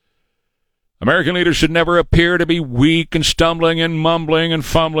 American leaders should never appear to be weak and stumbling and mumbling and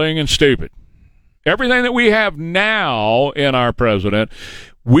fumbling and stupid. Everything that we have now in our president,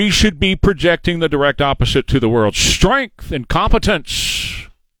 we should be projecting the direct opposite to the world. Strength and competence,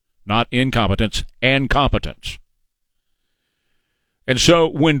 not incompetence, and competence. And so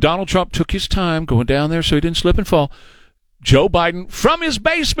when Donald Trump took his time going down there so he didn't slip and fall, Joe Biden, from his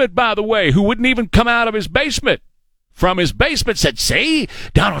basement, by the way, who wouldn't even come out of his basement, from his basement said, see,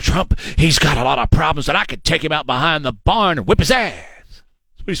 Donald Trump, he's got a lot of problems, and I could take him out behind the barn and whip his ass.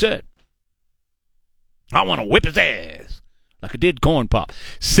 That's what he said. I want to whip his ass like I did Corn Pop,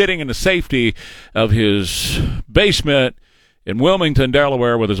 sitting in the safety of his basement in Wilmington,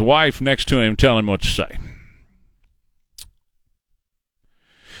 Delaware, with his wife next to him telling him what to say.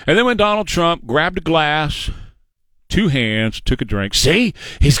 And then when Donald Trump grabbed a glass, two hands, took a drink. See,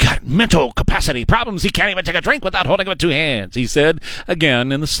 he's got mental capacity problems. He can't even take a drink without holding it with two hands, he said,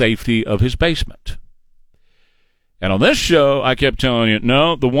 again in the safety of his basement. And on this show, I kept telling you,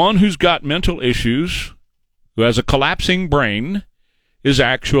 no, the one who's got mental issues, who has a collapsing brain, is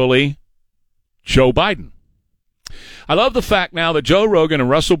actually Joe Biden. I love the fact now that Joe Rogan and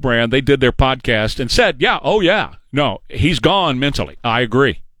Russell Brand, they did their podcast and said, yeah, oh yeah, no, he's gone mentally. I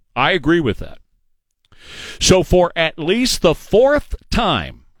agree. I agree with that. So for at least the fourth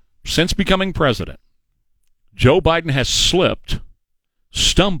time since becoming president, Joe Biden has slipped,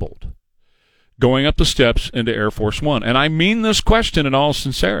 stumbled, going up the steps into Air Force One. And I mean this question in all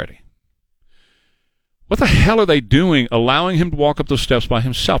sincerity. What the hell are they doing allowing him to walk up those steps by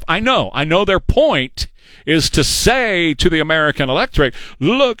himself? I know their point is to say to the American electorate,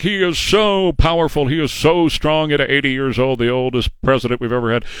 look, he is so powerful, he is so strong at 80 years old, the oldest president we've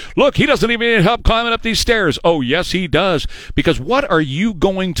ever had. Look, he doesn't even need help climbing up these stairs. Oh, yes, he does. Because what are you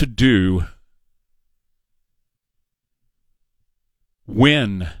going to do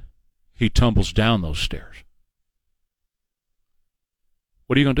when he tumbles down those stairs?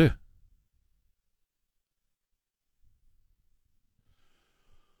 What are you going to do?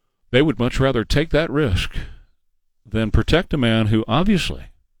 They would much rather take that risk than protect a man who obviously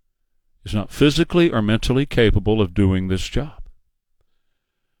is not physically or mentally capable of doing this job.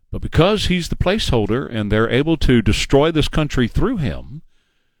 But because he's the placeholder and they're able to destroy this country through him,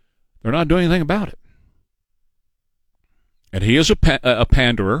 they're not doing anything about it. And he is a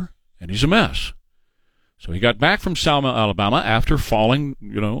panderer, and he's a mess. So he got back from Selma, Alabama after falling,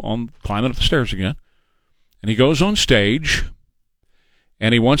 climbing up the stairs again. And he goes on stage,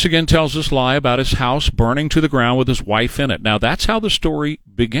 and he once again tells this lie about his house burning to the ground with his wife in it. Now, that's how the story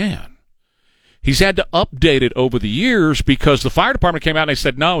began. He's had to update it over the years because the fire department came out and they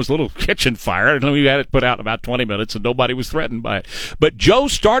said, no, it was a little kitchen fire. And we had it put out in about 20 minutes, and nobody was threatened by it. But Joe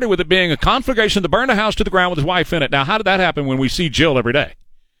started with it being a conflagration to burn the house to the ground with his wife in it. Now, how did that happen when we see Jill every day?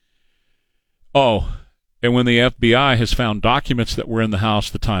 Oh, and when the FBI has found documents that were in the house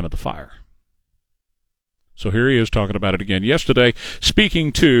at the time of the fire. So here he is talking about it again yesterday,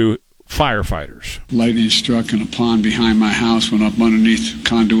 speaking to firefighters. Lightning struck in a pond behind my house, went up underneath the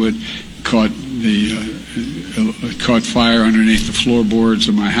conduit, caught fire underneath the floorboards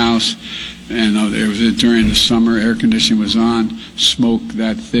of my house. And it was during the summer, air conditioning was on, smoke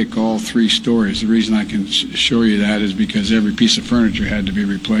that thick, all 3 stories. The reason I can show you that is because every piece of furniture had to be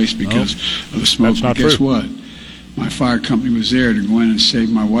replaced because of the smoke. But guess what? My fire company was there to go in and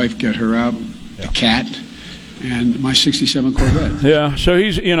save my wife, get her out, the cat, and my 67 Corvette. Yeah, so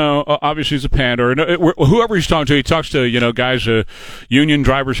he's, obviously he's a panderer. Whoever he's talking to, he talks to, guys, union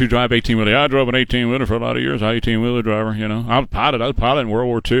drivers who drive 18-wheeler. I drove an 18-wheeler for a lot of years, 18-wheeler driver, I was a pilot in World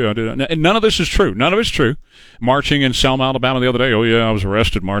War II. I did, and none of this is true. None of it's true. Marching in Selma, Alabama the other day, oh, yeah, I was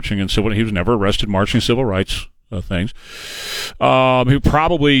arrested marching in civil. He was never arrested marching civil rights things. He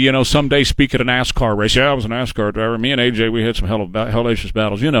probably, someday speak at a NASCAR race. Yeah, I was a NASCAR driver. Me and AJ, we had some hellacious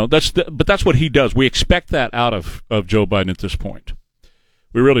battles. But that's what he does. We expect that out of Joe Biden at this point.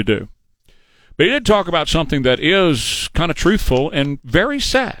 We really do. But he did talk about something that is kind of truthful and very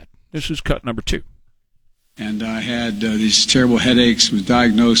sad. This is cut number 2. And I had these terrible headaches, was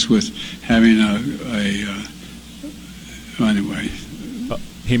diagnosed with having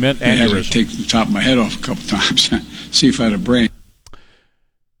He meant I had to aneurysm. take the top of my head off a couple times, see if I had a brain.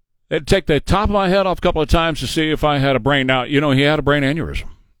 They'd take the top of my head off a couple of times to see if I had a brain. Now, he had a brain aneurysm.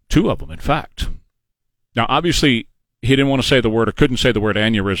 2 of them, in fact. Now, obviously, he didn't want to say the word or couldn't say the word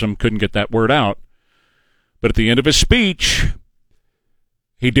aneurysm, couldn't get that word out. But at the end of his speech,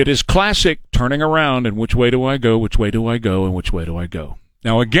 he did his classic turning around and which way do I go, which way do I go, and which way do I go.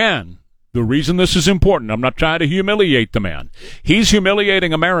 Now, again, the reason this is important, I'm not trying to humiliate the man. He's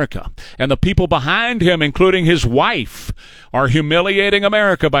humiliating America. And the people behind him, including his wife, are humiliating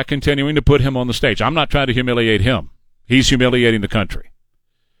America by continuing to put him on the stage. I'm not trying to humiliate him. He's humiliating the country.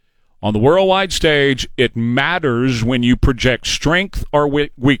 On the worldwide stage, it matters when you project strength or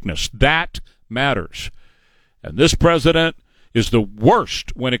weakness. That matters. And this president is the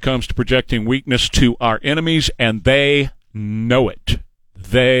worst when it comes to projecting weakness to our enemies, and they know it.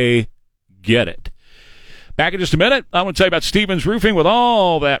 They get it. Back in just a minute, I want to tell you about Stevens Roofing. With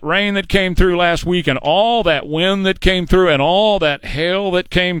all that rain that came through last week and all that wind that came through and all that hail that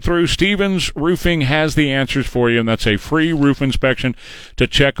came through, Stevens Roofing has the answers for you, and that's a free roof inspection to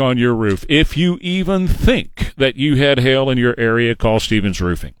check on your roof. If you even think that you had hail in your area, call Stevens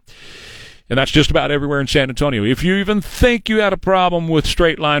Roofing. And that's just about everywhere in San Antonio. If you even think you had a problem with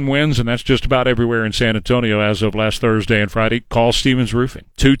straight line winds, and that's just about everywhere in San Antonio as of last Thursday and Friday, call Stevens Roofing,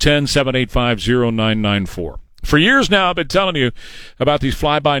 210-785-0994. For years now, I've been telling you about these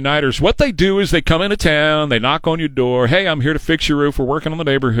fly-by-nighters. What they do is they come into town, they knock on your door. Hey, I'm here to fix your roof. We're working on the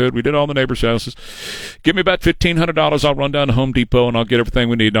neighborhood. We did all the neighbors' houses. Give me about $1,500. I'll run down to Home Depot, and I'll get everything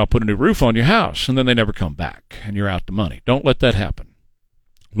we need, and I'll put a new roof on your house. And then they never come back, and you're out the money. Don't let that happen.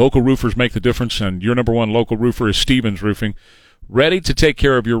 Local roofers make the difference, and your number one local roofer is Stevens Roofing, ready to take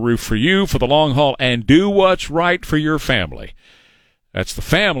care of your roof for you for the long haul and do what's right for your family. That's the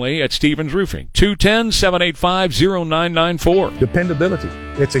family at Stevens Roofing, 210-785-0994. Dependability.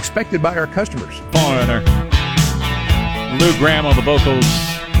 It's expected by our customers. Foreigner. Lou Graham on the vocals,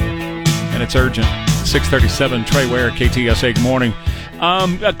 and it's urgent. 637, Trey Ware, KTSA, good morning.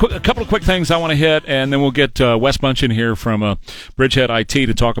 A couple of quick things I want to hit, and then we'll get Wes Bunch in here from Bridgehead IT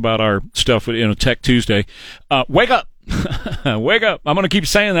to talk about our stuff in Tech Tuesday. Wake up. Wake up. I'm going to keep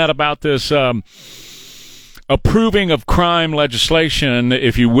saying that about this approving of crime legislation,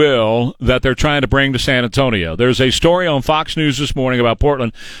 if you will, that they're trying to bring to San Antonio. There's a story on Fox News this morning about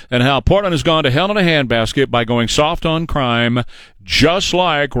Portland and how Portland has gone to hell in a handbasket by going soft on crime, just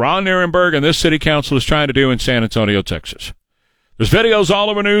like Ron Nirenberg and this city council is trying to do in San Antonio, Texas. There's videos all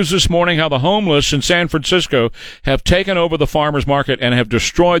over news this morning how the homeless in San Francisco have taken over the farmers market and have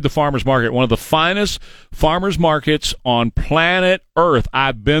destroyed the farmers market, one of the finest farmers markets on planet Earth.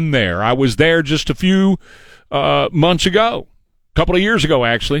 I've been there. I was there just a few months ago, a couple of years ago,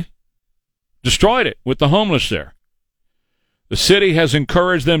 actually. Destroyed it with the homeless there. The city has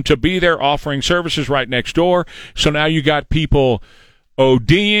encouraged them to be there offering services right next door. So now you got people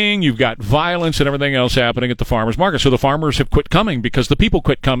ODing, you've got violence and everything else happening at the farmers market. So the farmers have quit coming because the people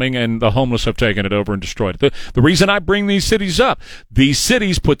quit coming and the homeless have taken it over and destroyed it. The reason I bring these cities up, these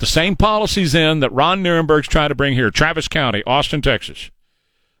cities put the same policies in that Ron Nirenberg's trying to bring here. Travis County, Austin, Texas.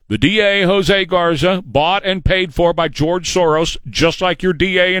 The DA, Jose Garza, bought and paid for by George Soros, just like your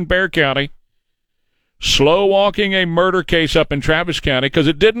DA in Bexar County. Slow walking a murder case up in Travis County because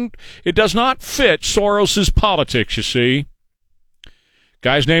it does not fit Soros's politics, you see.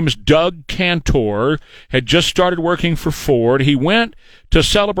 Guy's name is Doug Cantor, had just started working for Ford. He went to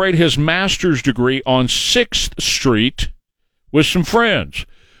celebrate his master's degree on 6th Street with some friends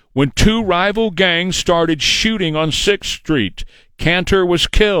when 2 rival gangs started shooting on 6th Street. Cantor was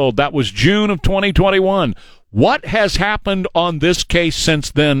killed. That was June of 2021. What has happened on this case since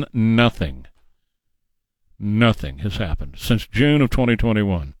then? Nothing. Nothing has happened since June of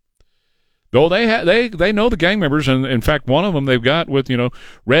 2021. Though they know the gang members, and in fact, one of them they've got with,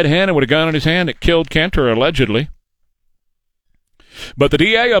 red-handed with a gun in his hand that killed Cantor, allegedly. But the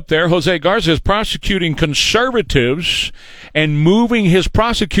DA up there, Jose Garza, is prosecuting conservatives and moving his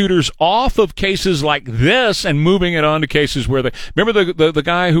prosecutors off of cases like this and moving it on to cases where they... Remember the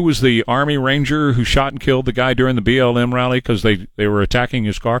guy who was the Army Ranger who shot and killed the guy during the BLM rally because they were attacking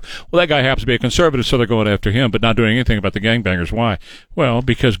his car? Well, that guy happens to be a conservative, so they're going after him, but not doing anything about the gangbangers. Why? Well,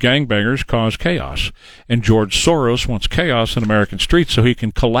 because gangbangers cause chaos. And George Soros wants chaos in American streets so he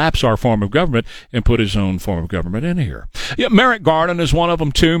can collapse our form of government and put his own form of government in here. Yeah, Merrick Garland is one of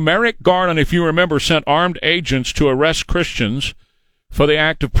them, too. Merrick Garland, if you remember, sent armed agents to arrest Christians for the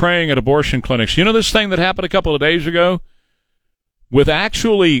act of praying at abortion clinics. You know this thing that happened a couple of days ago with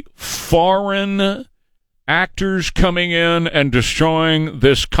actually foreign actors coming in and destroying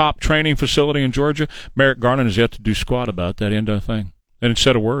this cop training facility in Georgia? Merrick Garland has yet to do squat about that thing. They didn't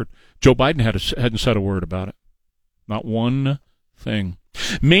say a word. Joe Biden hadn't said a word about it. Not one thing.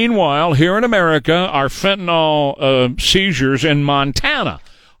 Meanwhile, here in America, our fentanyl seizures in Montana,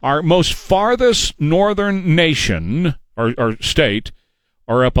 our most farthest northern nation or state,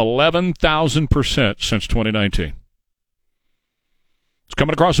 are up 11,000% since 2019. It's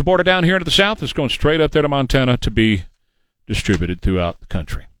coming across the border down here into the south. It's going straight up there to Montana to be distributed throughout the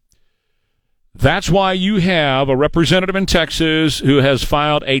country. That's why you have a representative in Texas who has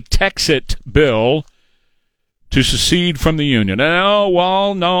filed a Texit bill to secede from the Union. No,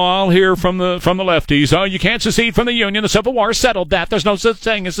 I'll hear from the lefties. Oh, you can't secede from the Union. The Civil War settled that. There's no such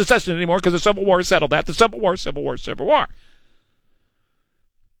thing as secession anymore because the Civil War settled that. The Civil War.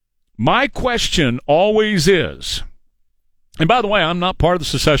 My question always is, and by the way, I'm not part of the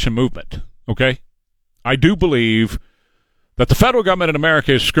secession movement, okay? I do believe that the federal government in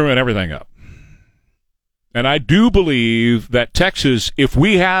America is screwing everything up. And I do believe that Texas, if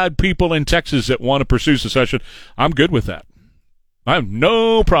we had people in Texas that want to pursue secession, I'm good with that. I have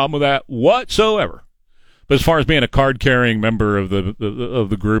no problem with that whatsoever. But as far as being a card-carrying member of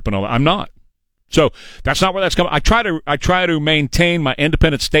the group and all that, I'm not. So that's not where that's coming. I try to maintain my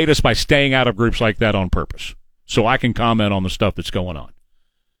independent status by staying out of groups like that on purpose, so I can comment on the stuff that's going on.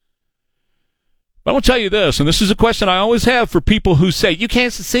 But I will tell you this, and this is a question I always have for people who say, you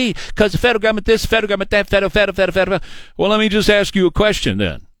can't secede because the federal government this, federal government that, federal. Well, let me just ask you a question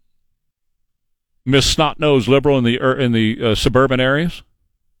then. Miss Snot-Nosed Liberal in the suburban areas?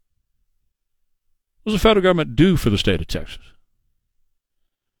 What does the federal government do for the state of Texas?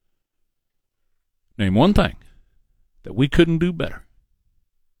 Name one thing that we couldn't do better.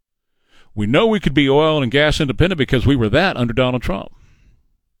 We know we could be oil and gas independent because we were that under Donald Trump.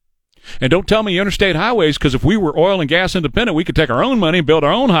 And don't tell me interstate highways, because if we were oil and gas independent, we could take our own money and build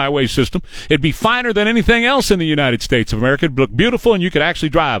our own highway system. It'd be finer than anything else in the United States of America. It'd look beautiful, and you could actually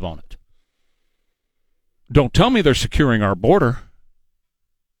drive on it. Don't tell me they're securing our border.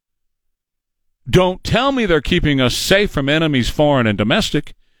 Don't tell me they're keeping us safe from enemies, foreign and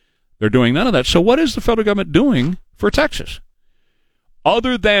domestic. They're doing none of that. So what is the federal government doing for Texas?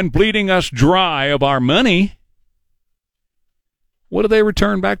 Other than bleeding us dry of our money, what do they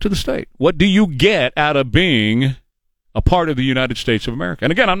return back to the state? What do you get out of being a part of the United States of America?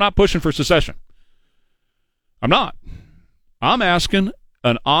 And again, I'm not pushing for secession. I'm not. I'm asking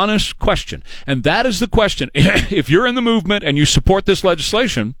an honest question. And that is the question. If you're in the movement and you support this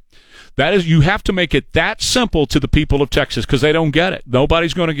legislation, that is, you have to make it that simple to the people of Texas, because they don't get it.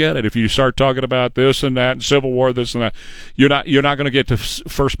 Nobody's going to get it. If you start talking about this and that and Civil War, this and that, you're not going to get to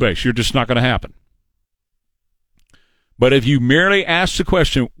first base. You're just not going to happen. But if you merely ask the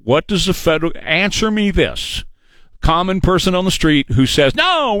question, what does the federal, answer me this, common person on the street who says,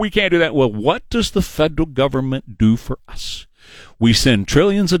 no, we can't do that. Well, what does the federal government do for us? We send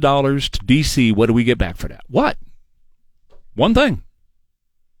trillions of dollars to D.C. What do we get back for that? What? One thing.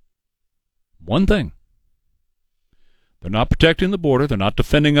 One thing. They're not protecting the border. They're not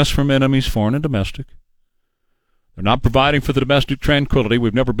defending us from enemies, foreign and domestic. They're not providing for the domestic tranquility.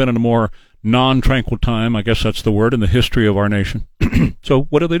 We've never been in a more non-tranquil time, I guess that's the word, in the history of our nation. So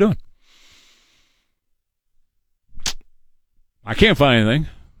what are they doing? I can't find anything.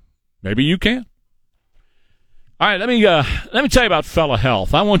 Maybe you can. All right, let me tell you about Fella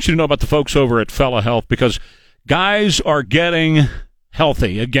Health. I want you to know about the folks over at Fella Health, because guys are getting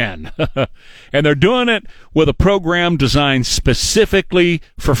healthy again. And they're doing it with a program designed specifically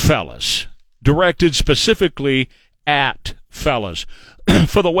for fellas, directed specifically at fellas,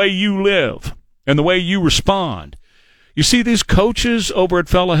 for the way you live and the way you respond. You see these coaches over at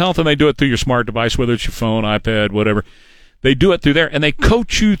Fella Health, and they do it through your smart device, whether it's your phone, iPad, whatever. They do it through there, and they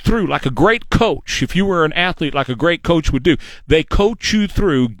coach you through like a great coach. If you were an athlete, like a great coach would do, they coach you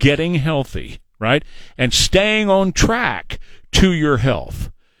through getting healthy, right? And staying on track to your health.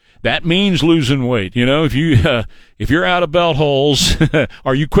 That means losing weight. You know, if you're out of belt holes,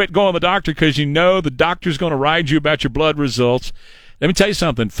 or you quit going to the doctor because you know the doctor's going to ride you about your blood results, let me tell you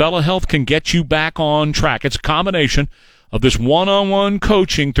something. Fella Health can get you back on track. It's a combination of this one-on-one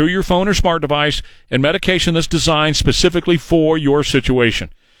coaching through your phone or smart device and medication that's designed specifically for your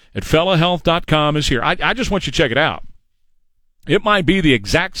situation. At fellahealth.com is here. I just want you to check it out. It might be the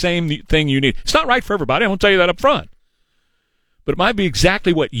exact same thing you need. It's not right for everybody. I won't tell you that up front. But it might be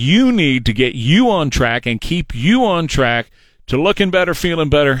exactly what you need to get you on track and keep you on track to looking better, feeling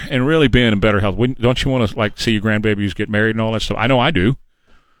better, and really being in better health. Don't you want to see your grandbabies get married and all that stuff? I know I do.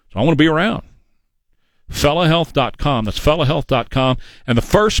 So I want to be around. fellahealth.com. That's fellahealth.com. And the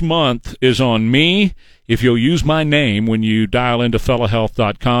first month is on me. If you'll use my name when you dial into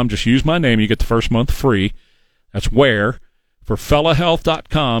fellahealth.com, just use my name. You get the first month free. That's for for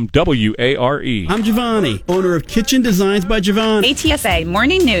fellahealth.com, W-A-R-E. I'm Giovanni, owner of Kitchen Designs by Giovanni. KTSA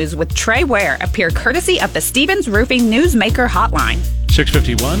Morning News with Trey Ware appear courtesy of the Stevens Roofing Newsmaker Hotline.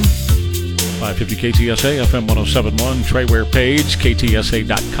 651, 550 KTSA, FM 1071, Trey Ware page,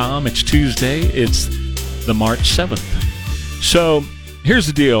 KTSA.com. It's Tuesday. It's the March 7th. So here's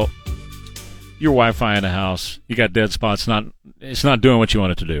the deal. Your Wi-Fi in the house, you got dead spots. It's not doing what you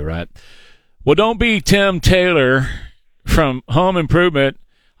want it to do, right? Well, don't be Tim Taylor from Home Improvement.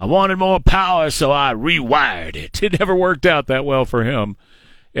 I wanted more power, so I rewired it. It never worked out that well for him,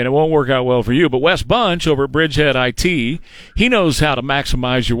 and it won't work out well for you. But Wes Bunch over at Bridgehead IT, he knows how to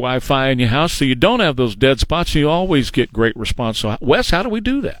maximize your Wi-Fi in your house so you don't have those dead spots and you always get great response. So, Wes, how do we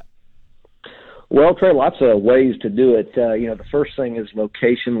do that? Well, Trey, lots of ways to do it. The first thing is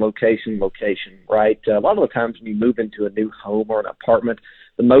location, right? A lot of the times when you move into a new home or an apartment,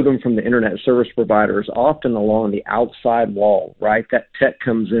 the modem from the internet service provider is often along the outside wall, right? That tech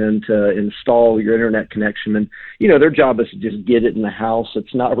comes in to install your internet connection, and, their job is to just get it in the house.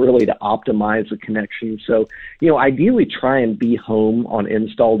 It's not really to optimize the connection. So, ideally try and be home on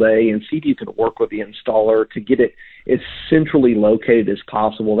install day and see if you can work with the installer to get it as centrally located as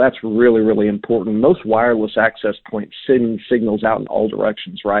possible. That's really, really important. Most wireless access points send signals out in all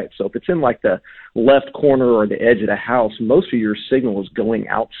directions, right? So if it's in like the left corner or the edge of the house, most of your signal is going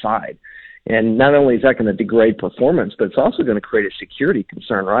outside. And not only is that going to degrade performance, but it's also going to create a security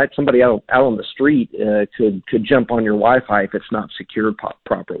concern, right? Somebody out on the street could jump on your Wi-Fi if it's not secured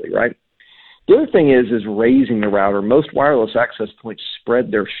properly, right? The other thing is raising the router. Most wireless access points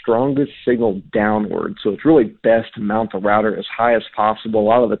spread their strongest signal downward, so it's really best to mount the router as high as possible. A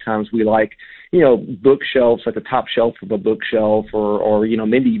lot of the times we like, bookshelves, like the top shelf of a bookshelf, or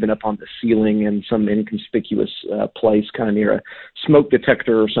maybe even up on the ceiling in some inconspicuous place, kind of near a smoke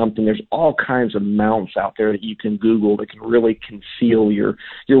detector or something. There's all kinds of mounts out there that you can Google that can really conceal your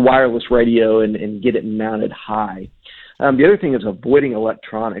wireless radio and get it mounted high. The other thing is avoiding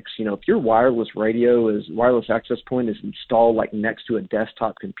electronics. If your wireless access point is installed like next to a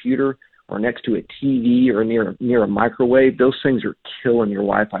desktop computer or next to a TV or near a microwave, those things are killing your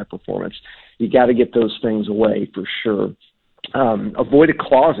Wi-Fi performance. You got to get those things away for sure. Avoid a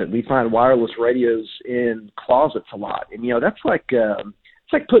closet. We find wireless radios in closets a lot, and that's like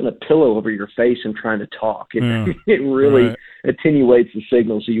it's like putting a pillow over your face and trying to talk. It really attenuates the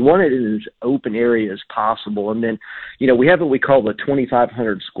signal. So you want it in as open area as possible. And then, we have what we call the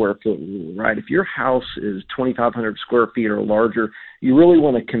 2,500 square foot rule, right? If your house is 2,500 square feet or larger, you really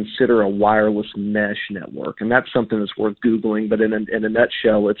want to consider a wireless mesh network. And that's something that's worth Googling. But in a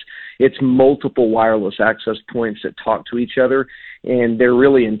nutshell, it's multiple wireless access points that talk to each other. And they're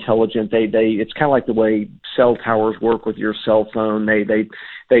really intelligent. It's kind of like the way cell towers work with your cell phone.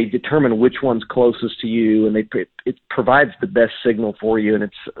 They determine which one's closest to you, and it provides the best signal for you, and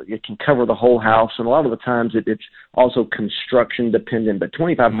it can cover the whole house. And a lot of the times it's also construction dependent. But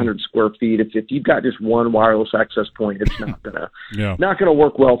 2,500 square feet, if you've got just one wireless access point, it's not gonna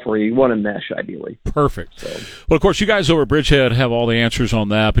work well for you. You want a mesh ideally. Perfect. Well, of course, you guys over at Bridgehead have all the answers on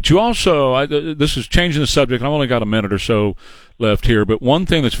that. But you also, this is changing the subject. I've only got a minute or so left here, but one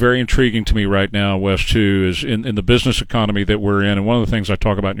thing that's very intriguing to me right now, Wes, too, is in the business economy that we're in, and one of the things I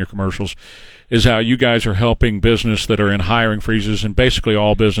talk about in your commercials is how you guys are helping business that are in hiring freezes, and basically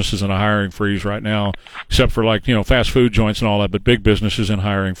all businesses in a hiring freeze right now, except for fast food joints and all that, but big businesses in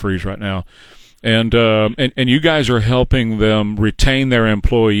hiring freeze right now. And you guys are helping them retain their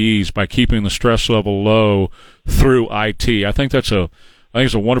employees by keeping the stress level low through IT. I think it's a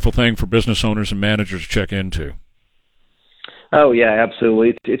wonderful thing for business owners and managers to check into. Oh, yeah,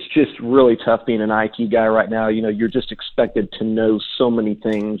 absolutely. It's just really tough being an IT guy right now. You're just expected to know so many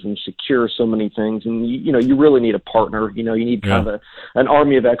things and secure so many things. And, you really need a partner. You need kind of an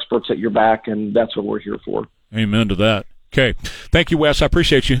army of experts at your back, and that's what we're here for. Amen to that. Okay. Thank you, Wes. I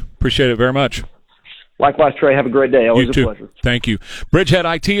appreciate you. Appreciate it very much. Likewise, Trey. Have a great day. Always You too. a pleasure. Thank you. Bridgehead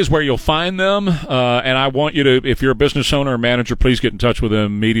IT is where you'll find them, and I want you to, if you're a business owner or manager, please get in touch with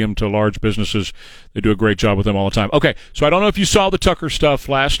them, medium to large businesses. They do a great job with them all the time. Okay, so I don't know if you saw the Tucker stuff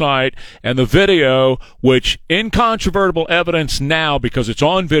last night and the video, which incontrovertible evidence now, because it's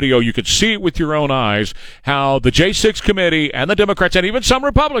on video, you could see it with your own eyes, how the J6 committee and the Democrats and even some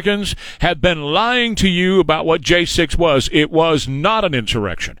Republicans have been lying to you about what J6 was. It was not an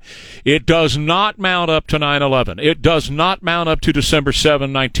insurrection. It does not mount up to 9/11. It does not mount up to December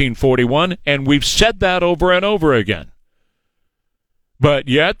 7, 1941, and we've said that over and over again. But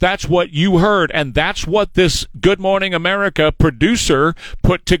yet, that's what you heard, and that's what this Good Morning America producer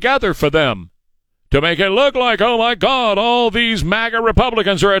put together for them to make it look like, oh my God, all these MAGA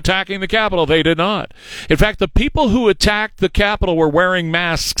Republicans are attacking the Capitol. They did not. In fact, the people who attacked the Capitol were wearing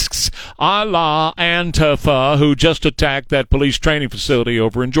masks, a la Antifa, who just attacked that police training facility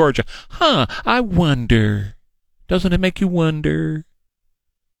over in Georgia. I wonder. Doesn't it make you wonder?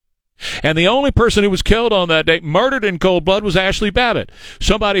 And the only person who was killed on that day, murdered in cold blood, was Ashley Babbitt,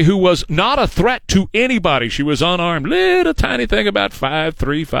 somebody who was not a threat to anybody. She was unarmed, little tiny thing, about 5'3",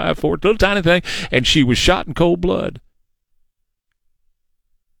 5'4", little tiny thing, and she was shot in cold blood.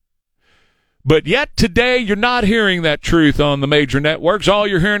 But yet today, you're not hearing that truth on the major networks. All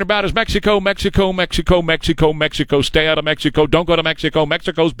you're hearing about is Mexico, Mexico, Mexico, Mexico, Mexico. Stay out of Mexico. Don't go to Mexico.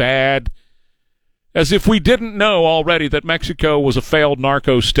 Mexico's bad. As if we didn't know already that Mexico was a failed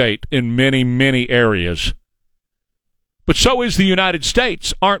narco state in many, many areas. But so is the United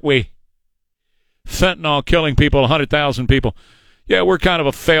States, aren't we? Fentanyl killing people, 100,000 people. Yeah, we're kind of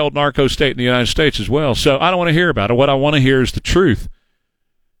a failed narco state in the United States as well. So I don't want to hear about it. What I want to hear is the truth.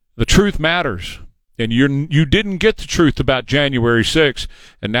 The truth matters. And you didn't get the truth about January 6th,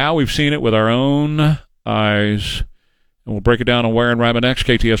 and now we've seen it with our own eyes. And we'll break it down on Where and Ryman next,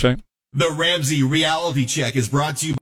 KTSA. The Ramsey Reality Check is brought to you